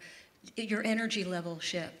 Or your energy level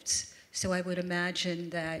shifts. So I would imagine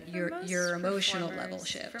that your emotional level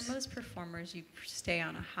shifts. For most performers, you stay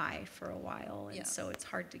on a high for a while, and so it's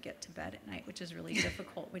hard to get to bed at night, which is really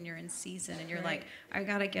difficult when you're in season and you're like, I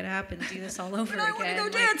gotta get up and do this all over again. I want to go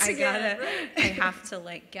dance again. I have to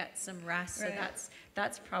like get some rest. So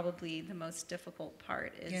that's probably the most difficult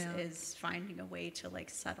part is finding a way to like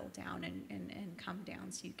settle down and come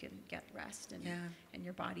down so you can get rest and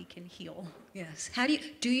your body can heal. Yes. How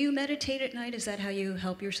do you meditate at night? Is that how you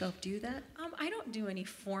help yourself do that? I don't do any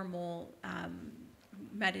formal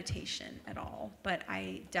meditation at all, but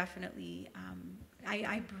I definitely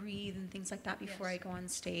I breathe and things like that before I go on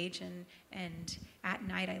stage, and at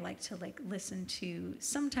night I like to like listen to,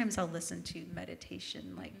 sometimes I'll listen to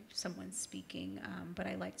meditation, like someone speaking, but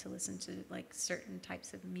I like to listen to like certain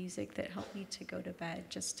types of music that help me to go to bed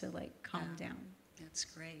just to like calm down. That's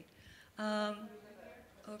great.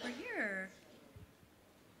 Over here.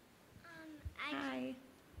 Hi.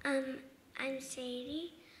 I'm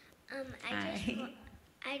Sadie.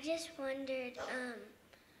 I just wondered,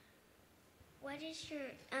 what is your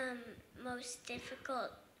most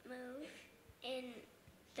difficult move in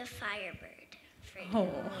the Firebird for you?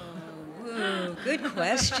 Oh, good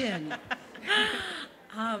question.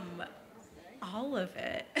 All of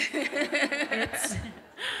it. It's,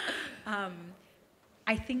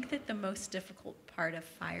 I think that the most difficult part of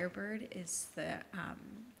Firebird is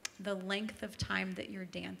the length of time that you're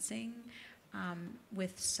dancing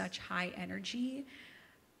with such high energy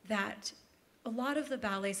that a lot of the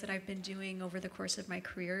ballets that I've been doing over the course of my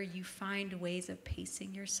career, you find ways of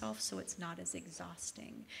pacing yourself so it's not as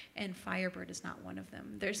exhausting. And Firebird is not one of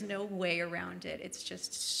them. There's no way around it. It's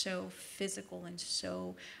just so physical and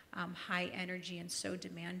so high energy and so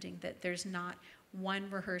demanding that there's not one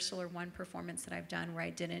rehearsal or one performance that I've done where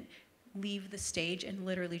I didn't leave the stage and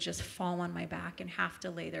literally just fall on my back and have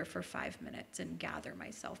to lay there for 5 minutes and gather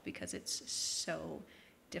myself because it's so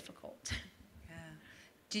difficult. Yeah.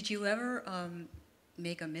 Did you ever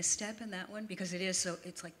make a misstep in that one? Because it is so,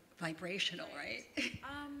 it's like vibrational, right?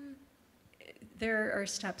 There are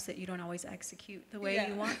steps that you don't always execute the way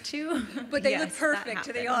you want to. But they look perfect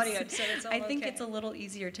to the audience, so it's all I think okay. it's a little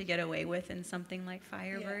easier to get away with in something like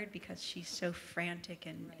Firebird because she's so frantic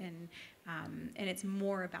and it's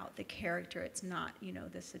more about the character. It's not, you know,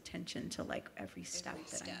 this attention to like every step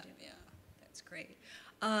that I'm doing. Yeah, that's great.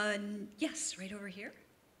 Yes, right over here.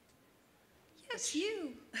 Yes,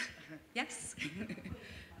 you. Yes.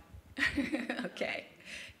 Okay.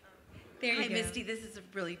 There you Hi, go. Misty. This is a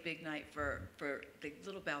really big night for the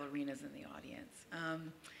little ballerinas in the audience.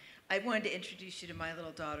 I wanted to introduce you to my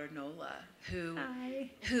little daughter, Nola, who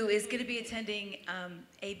is going to be attending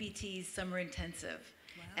ABT's Summer Intensive.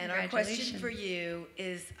 Wow. And our question for you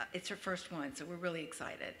is, it's her first one, so we're really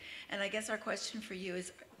excited. And I guess our question for you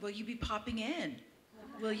is, will you be popping in?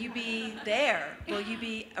 Will you be there? Will you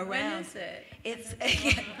be around? When is it?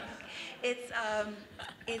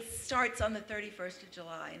 It starts on the 31st of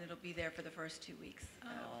July, and it'll be there for the first 2 weeks.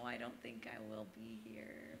 Oh, I don't think I will be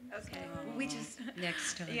here. Okay, So. we just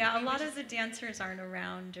next time. Yeah, a lot of the dancers aren't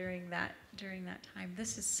around during that time.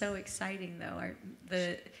 This is so exciting, though.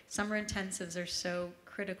 The summer intensives are so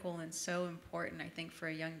critical and so important, I think, for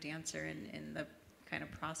a young dancer in the kind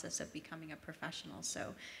of process of becoming a professional.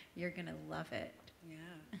 So you're gonna love it. Yeah.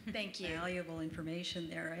 Thank you. Valuable information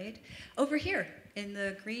there, right? Over here, in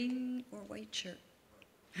the green or white shirt.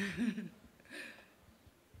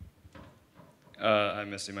 Hi,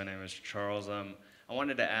 Misty. My name is Charles. I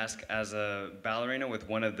wanted to ask, as a ballerina with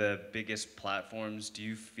one of the biggest platforms, do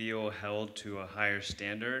you feel held to a higher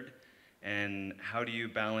standard? And how do you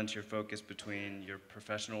balance your focus between your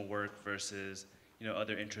professional work versus, you know,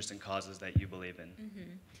 other interests and causes that you believe in?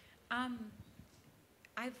 Mm-hmm.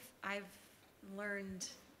 I've learned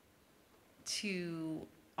to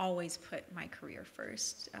always put my career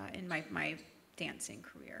first in my dancing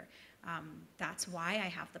career. That's why I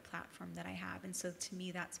have the platform that I have. And so to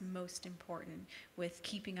me, that's most important with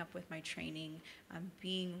keeping up with my training,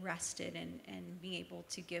 being rested and being able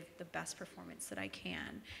to give the best performance that I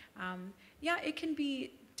can. Yeah, it can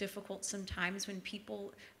be difficult sometimes when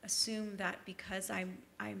people assume that because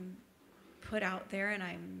I'm put out there and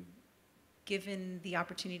I'm given the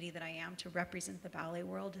opportunity that I am to represent the ballet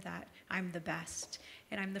world, that I'm the best.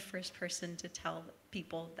 And I'm the first person to tell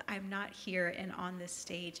people that I'm not here and on this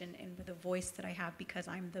stage and with the voice that I have because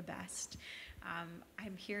I'm the best.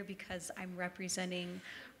 I'm here because I'm representing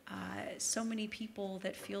so many people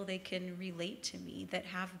that feel they can relate to me, that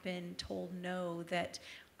have been told no, that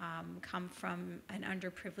come from an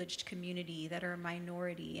underprivileged community, that are a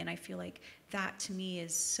minority. And I feel like that to me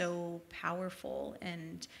is so powerful,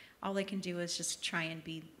 and all I can do is just try and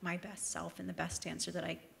be my best self and the best dancer that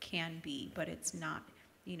I can be. But it's not,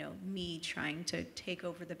 you know, me trying to take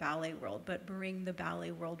over the ballet world, but bring the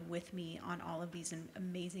ballet world with me on all of these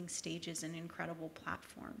amazing stages and incredible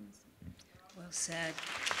platforms. Well said.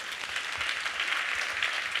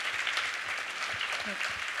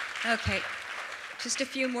 Okay, just a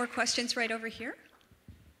few more questions right over here.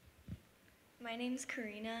 My name's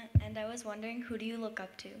Karina, and I was wondering, who do you look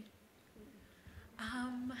up to?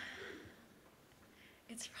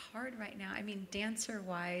 It's hard right now. I mean,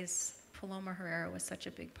 dancer-wise, Paloma Herrera was such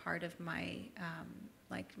a big part of my,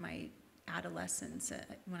 my adolescence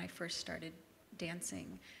when I first started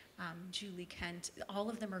dancing. Julie Kent, all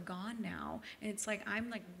of them are gone now. And it's like,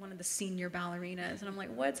 I'm like one of the senior ballerinas, and I'm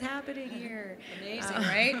like, what's happening here? Amazing,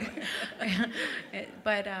 right?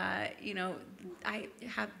 But, you know, I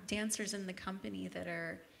have dancers in the company that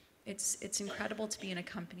are, it's incredible to be in a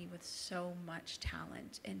company with so much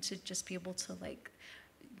talent, and to just be able to like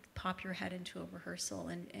pop your head into a rehearsal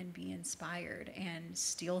and be inspired and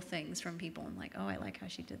steal things from people and like, oh, I like how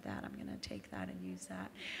she did that. I'm gonna take that and use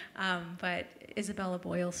that. But Isabella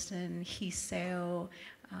Boylston, Hiseo,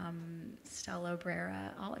 Stella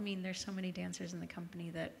Obrera, I mean, there's so many dancers in the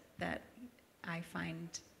company that I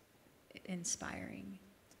find inspiring.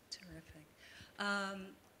 Terrific.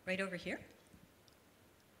 Right over here.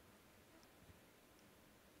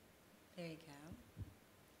 There you go.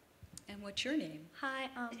 And what's your name? Hi,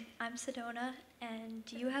 I'm Sedona, and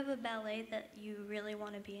do you have a ballet that you really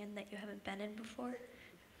want to be in that you haven't been in before?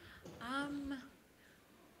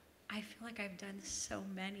 I feel like I've done so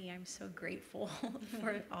many. I'm so grateful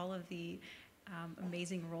for all of the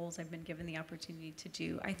amazing roles I've been given the opportunity to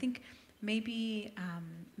do. I think maybe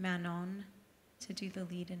Manon, to do the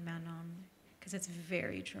lead in Manon, because it's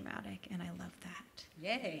very dramatic, and I love that.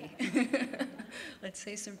 Yay. Let's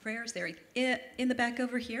say some prayers there. In the back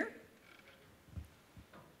over here.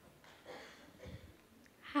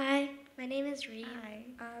 Hi, my name is Reed. Hi.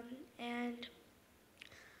 And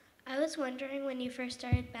I was wondering, when you first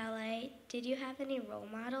started ballet, did you have any role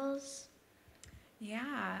models?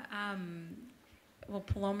 Yeah. Well,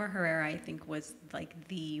 Paloma Herrera, I think, was like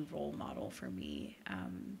the role model for me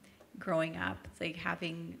growing up. Like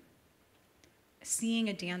seeing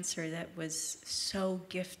a dancer that was so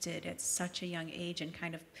gifted at such a young age and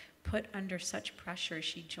kind of put under such pressure.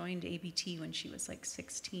 She joined ABT when she was like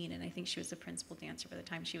 16, and I think she was the principal dancer by the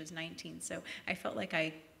time she was 19. So I felt like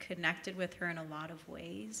I connected with her in a lot of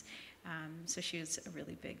ways. So she was a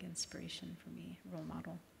really big inspiration for me, role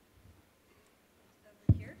model.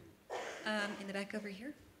 Over here, in the back over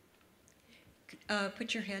here.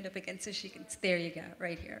 Put your hand up again so she can, there you go,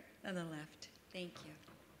 right here on the left. Thank you.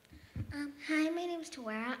 Hi, my name's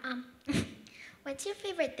Tawara. What's your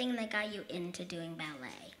favorite thing that got you into doing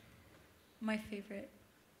ballet? My favorite?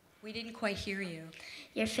 We didn't quite hear you.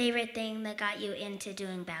 Your favorite thing that got you into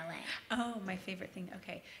doing ballet? Oh, my favorite thing.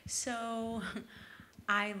 Okay. So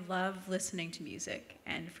I love listening to music,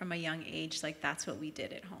 and from a young age, like that's what we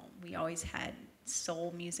did at home. We always had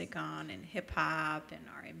soul music on, and hip hop and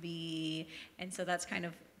R&B, and so that's kind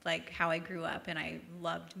of like how I grew up, and I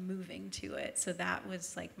loved moving to it. So that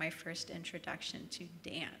was like my first introduction to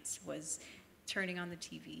dance, was turning on the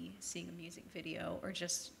TV, seeing a music video, or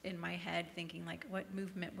just in my head thinking like what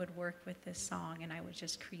movement would work with this song, and I would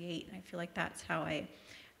just create. And I feel like that's how I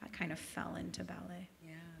kind of fell into ballet.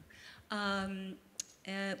 Yeah.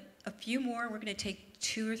 A few more. We're going to take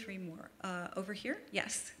 2 or 3 more. Over here?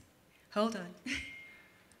 Yes. Hold on.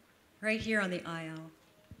 Right here on the aisle.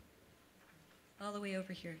 All the way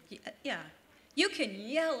over here. Yeah. You can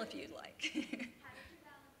yell if you'd like.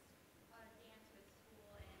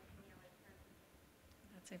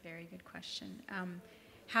 That's a very good question.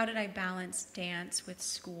 How did I balance dance with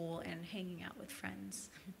school and hanging out with friends?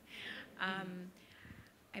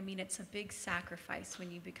 I mean, it's a big sacrifice when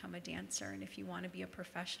you become a dancer, and if you want to be a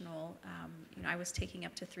professional, you know, I was taking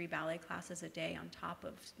up to 3 ballet classes a day on top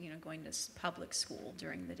of, you know, going to public school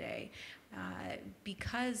during the day.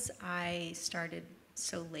 Because I started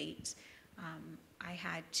so late, I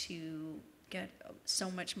had to get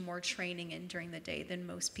so much more training in during the day than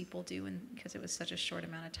most people do, and because it was such a short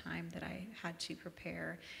amount of time that I had to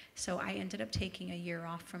prepare. So I ended up taking a year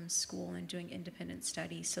off from school and doing independent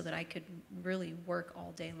studies so that I could really work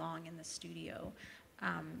all day long in the studio.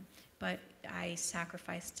 But I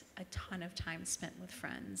sacrificed a ton of time spent with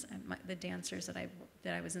friends, and the dancers that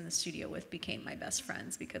I was in the studio with became my best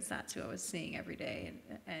friends because that's who I was seeing every day.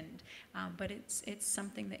 But it's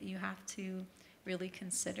something that you have to really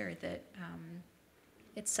consider, that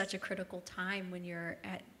it's such a critical time when you're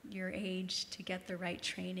at your age to get the right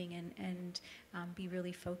training and be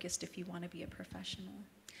really focused if you want to be a professional.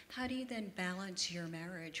 How do you then balance your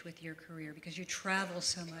marriage with your career? Because you travel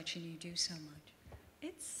so much and you do so much.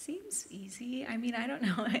 It seems easy. I mean, I don't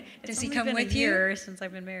know. Does It's he only come been with a year you? since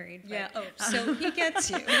I've been married. Yeah. But, So he gets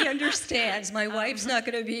you. He understands. My wife's not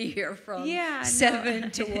going to be here from 7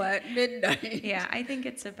 to what, midnight. Yeah, I think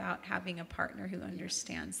it's about having a partner who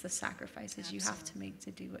understands the sacrifices you have to make to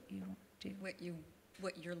do what you do.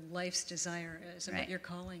 What your life's desire is and Right. what your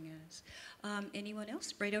calling is. Anyone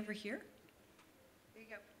else? Right over here. There you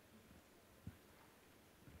go.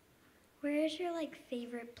 Where is your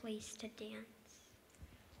favorite place to dance?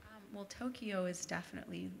 Well, Tokyo is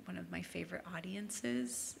definitely one of my favorite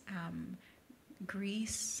audiences.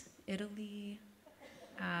 Greece, Italy.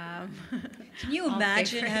 Can you all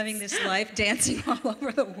imagine favorites. having this life dancing all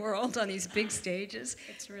over the world on these big stages?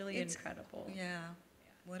 It's really incredible. Yeah,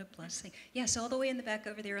 what a blessing. Yes, all the way in the back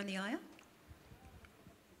over there on the aisle.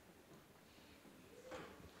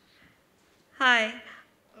 Hi.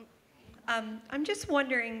 I'm just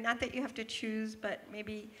wondering, not that you have to choose, but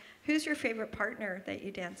maybe who's your favorite partner that you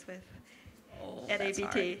dance with at that's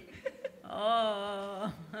ABT?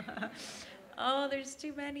 hard. Oh, there's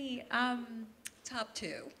too many. Top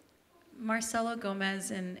 2. Marcelo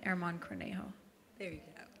Gomez and Herman Cornejo. There you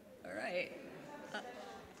go. All right.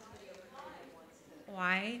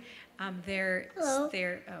 Why? They're Hello.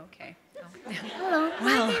 oh, okay. Oh. Hello,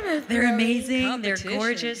 my Wow, name is they're Lily. amazing. They're Competition.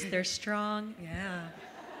 gorgeous. They're strong. Yeah.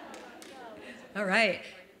 All right.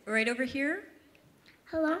 Right over here.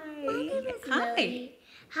 Hello, my name is Hi. Lily.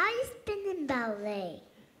 How you spin in ballet?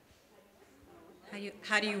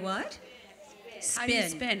 How do you what? How do you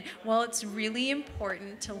spin? Well, it's really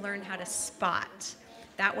important to learn how to spot.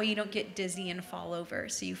 That way you don't get dizzy and fall over.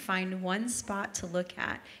 So you find one spot to look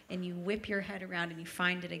at and you whip your head around and you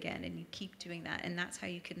find it again and you keep doing that. And that's how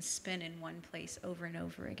you can spin in one place over and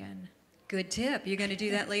over again. Good tip. You going to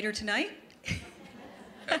do that later tonight?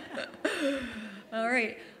 All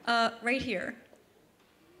right. Right here.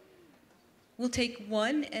 We'll take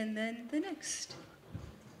one and then the next.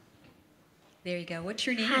 There you go. What's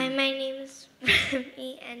your name? Hi, my name is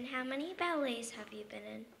Remy, and how many ballets have you been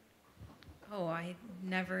in? Oh, I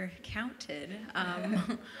never counted. I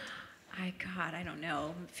don't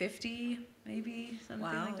know, 50 maybe, something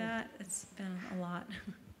Wow. like that. It's been a lot.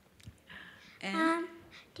 And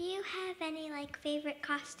Do you have any favorite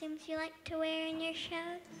costumes you like to wear in your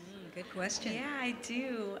shows? Good question. yeah, I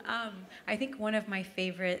do. I think one of my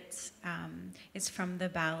favorites is from the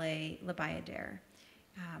ballet La Bayadere.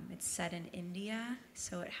 It's set in India,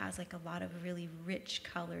 so it has a lot of really rich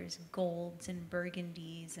colors, golds and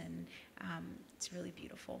burgundies, and it's really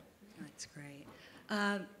beautiful. That's great.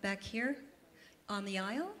 Back here on the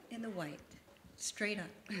aisle in the white. Straight up.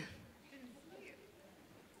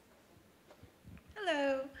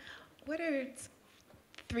 Hello. What are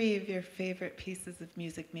 3 of your favorite pieces of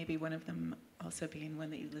music, maybe one of them also being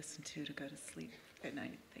one that you listen to go to sleep at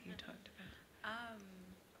night that you talked about?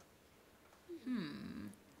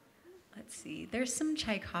 Let's see. There's some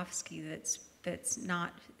Tchaikovsky that's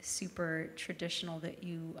not super traditional that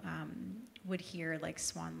you would hear, like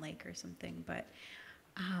Swan Lake or something. But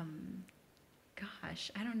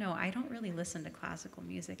gosh, I don't know. I don't really listen to classical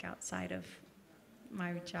music outside of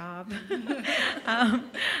my job.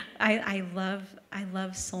 I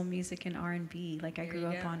love soul music and R&B. I grew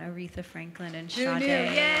up on Aretha Franklin and Who Sade. knew?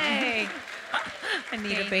 Yay!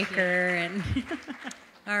 Anita Thank Baker and.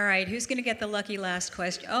 All right, who's going to get the lucky last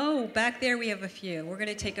question? Oh, back there we have a few. We're going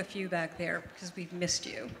to take a few back there because we've missed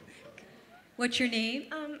you. What's your name?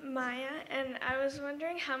 Maya, and I was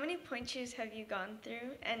wondering how many point shoes have you gone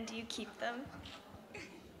through, and do you keep them?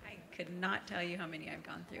 I could not tell you how many I've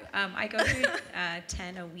gone through. I go through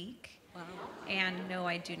 10 a week. Wow. And no,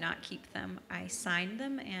 I do not keep them. I sign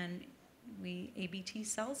them, and ABT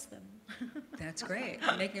sells them. That's great.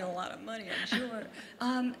 You're making a lot of money, I'm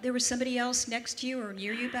sure. There was somebody else next to you or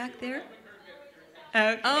near you back there?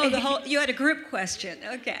 Oh, you had a group question.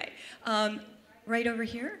 Okay. Right over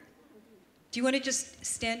here? Do you want to just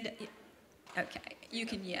stand? Okay, you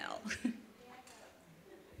can yell.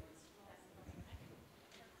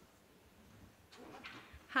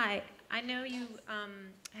 Hi, I know you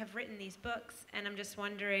have written these books, and I'm just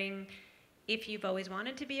wondering if you've always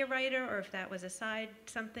wanted to be a writer, or if that was a side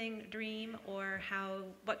something, dream, or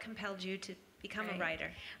what compelled you to become a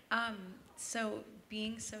writer? So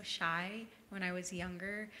being so shy when I was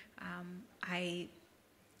younger,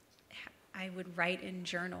 I would write in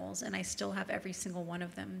journals, and I still have every single one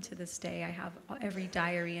of them to this day. I have every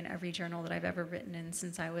diary and every journal that I've ever written in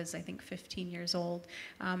since I was, I think, 15 years old.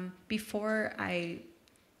 Before I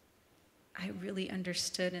really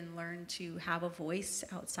understood and learned to have a voice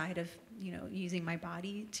outside of, using my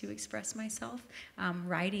body to express myself.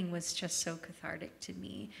 Writing was just so cathartic to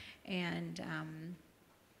me, and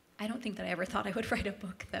I don't think that I ever thought I would write a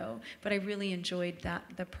book, though, but I really enjoyed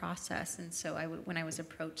the process. And so when I was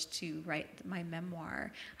approached to write my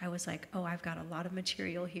memoir, I was like, oh, I've got a lot of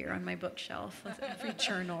material here on my bookshelf with every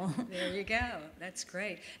journal. There you go. That's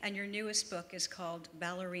great. And your newest book is called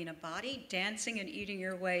Ballerina Body, Dancing and Eating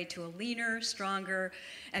Your Way to a Leaner, Stronger,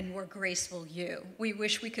 and More Graceful You. We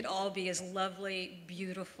wish we could all be as lovely,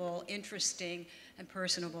 beautiful, interesting, and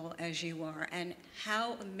personable as you are. And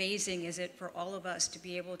how amazing is it for all of us to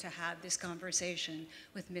be able to have this conversation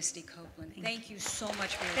with Misty Copeland. Thank you so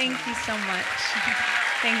much for your time. Thank you so much.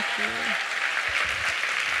 Thank you.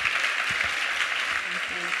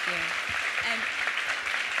 Thank you. And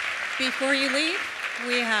before you leave,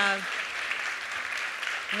 we have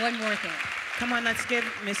one more thing. Come on, let's give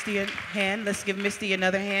Misty a hand. Let's give Misty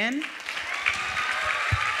another hand.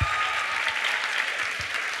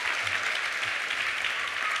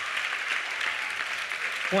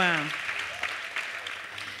 Wow.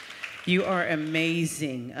 You are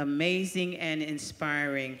amazing, amazing and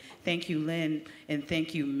inspiring. Thank you, Lynn, and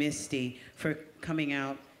thank you, Misty, for coming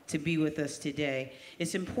out to be with us today.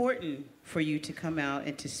 It's important for you to come out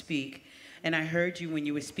and to speak. And I heard you when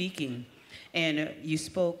you were speaking, and you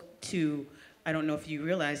spoke to, I don't know if you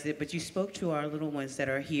realized it, but you spoke to our little ones that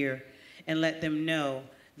are here and let them know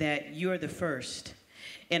that you're the first.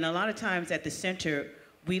 And a lot of times at the center,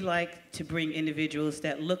 we like to bring individuals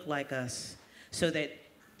that look like us so that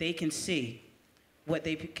they can see what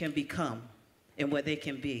they can become and what they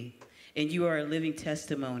can be. And you are a living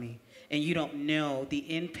testimony, and you don't know the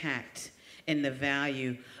impact and the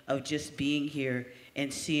value of just being here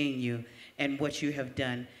and seeing you, and what you have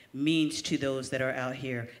done means to those that are out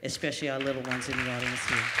here, especially our little ones in the audience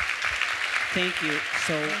here. Thank you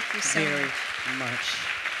so very much.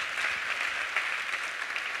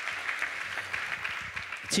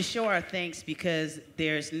 To show our thanks, because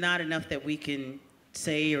there's not enough that we can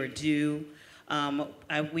say or do,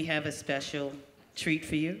 we have a special treat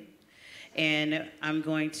for you. And I'm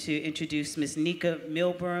going to introduce Ms. Nika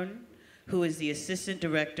Milburn, who is the Assistant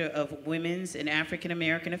Director of Women's and African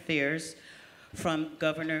American Affairs from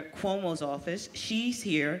Governor Cuomo's office. She's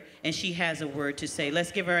here, and she has a word to say.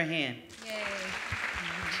 Let's give her a hand. Yay.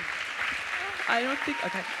 I don't think,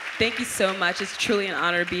 okay. Thank you so much. It's truly an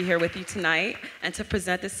honor to be here with you tonight and to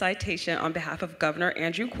present this citation on behalf of Governor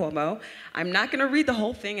Andrew Cuomo. I'm not going to read the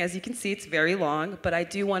whole thing. As you can see, it's very long, but I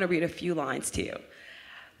do want to read a few lines to you.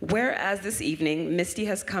 Whereas this evening, Misty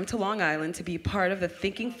has come to Long Island to be part of the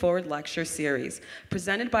Thinking Forward lecture series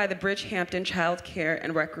presented by the Bridgehampton Child Care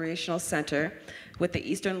and Recreational Center with the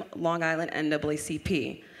Eastern Long Island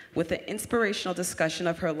NAACP, with an inspirational discussion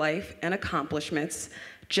of her life and accomplishments.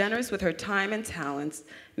 Generous with her time and talents,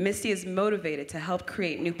 Misty is motivated to help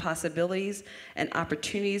create new possibilities and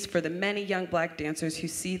opportunities for the many young Black dancers who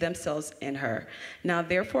see themselves in her. Now,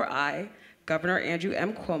 therefore, I, Governor Andrew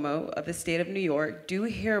M. Cuomo of the state of New York, do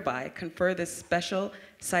hereby confer this special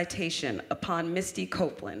citation upon Misty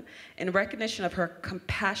Copeland in recognition of her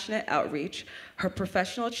compassionate outreach, her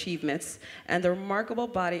professional achievements, and the remarkable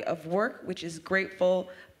body of work which is grateful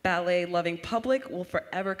ballet-loving public will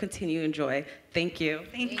forever continue to enjoy. Thank you.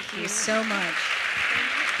 Thank you so much.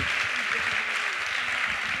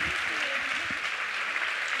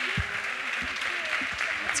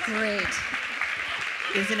 That's great.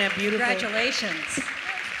 Isn't that beautiful? Congratulations.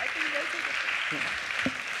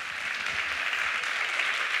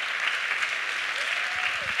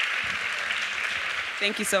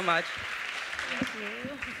 Thank you so much. Thank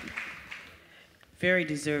you. Very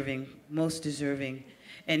deserving, most deserving.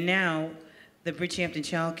 And now, the Bridgehampton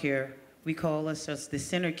Child Care, we call ourselves the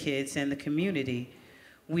Center Kids and the community.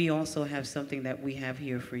 We also have something that we have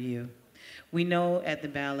here for you. We know at the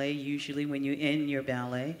ballet, usually when you end your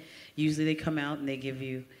ballet, usually they come out and they give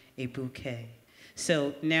you a bouquet.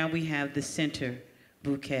 So now we have the center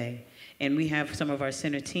bouquet. And we have some of our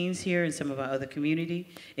center teams here and some of our other community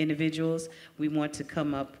individuals. We want to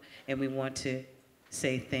come up and we want to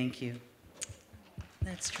say thank you.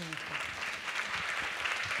 That's terrific.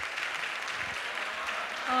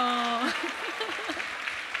 Oh.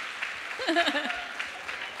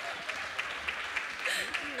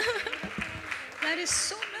 That is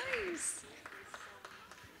so nice.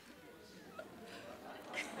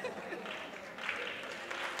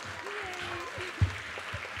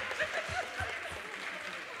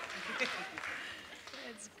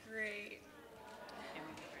 That's great.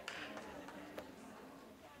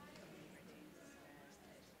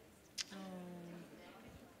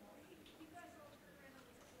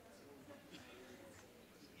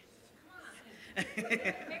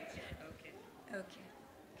 Okay. Okay.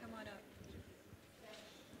 Come on up.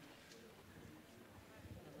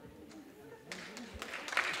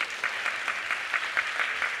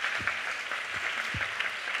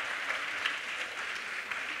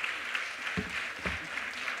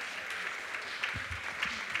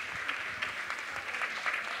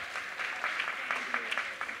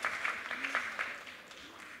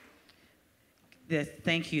 Yes,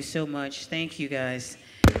 thank you so much. Thank you, guys.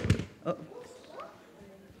 Oh.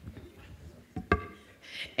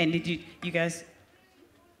 And did you guys?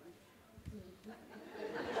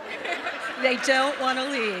 They don't want to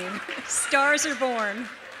leave. Stars are born.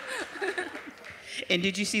 And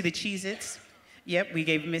did you see the Cheez-Its? Yep, we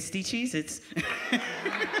gave Misty Cheez-Its.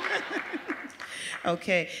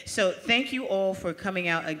 Okay, so thank you all for coming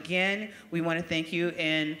out again. We want to thank you,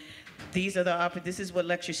 and these are this is what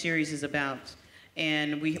lecture series is about.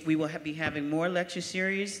 And we will be having more lecture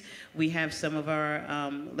series. We have some of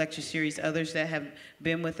our lecture series, others that have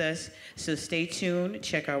been with us. So stay tuned,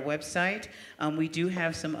 check our website. We do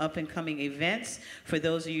have some up and coming events. For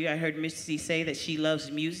those of you, I heard Misty say that she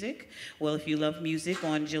loves music. Well, if you love music,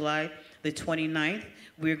 on July the 29th,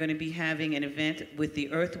 we're going to be having an event with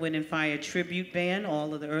the Earth, Wind, and Fire tribute band,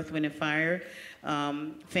 all of the Earth, Wind, and Fire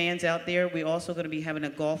fans out there. We're also going to be having a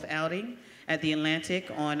golf outing at the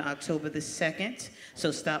Atlantic on October the 2nd,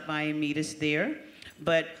 so stop by and meet us there.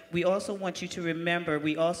 But we also want you to remember,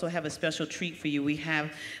 we also have a special treat for you.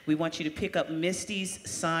 We want you to pick up Misty's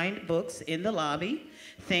signed books in the lobby.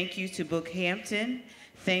 Thank you to Book Hampton.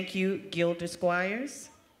 Thank you, Gilder Squires.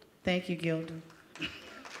 Thank you, Gilder.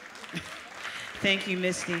 Thank you,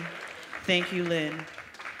 Misty. Thank you, Lynn.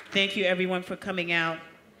 Thank you, everyone, for coming out.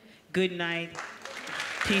 Good night.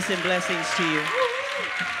 Peace and blessings to you.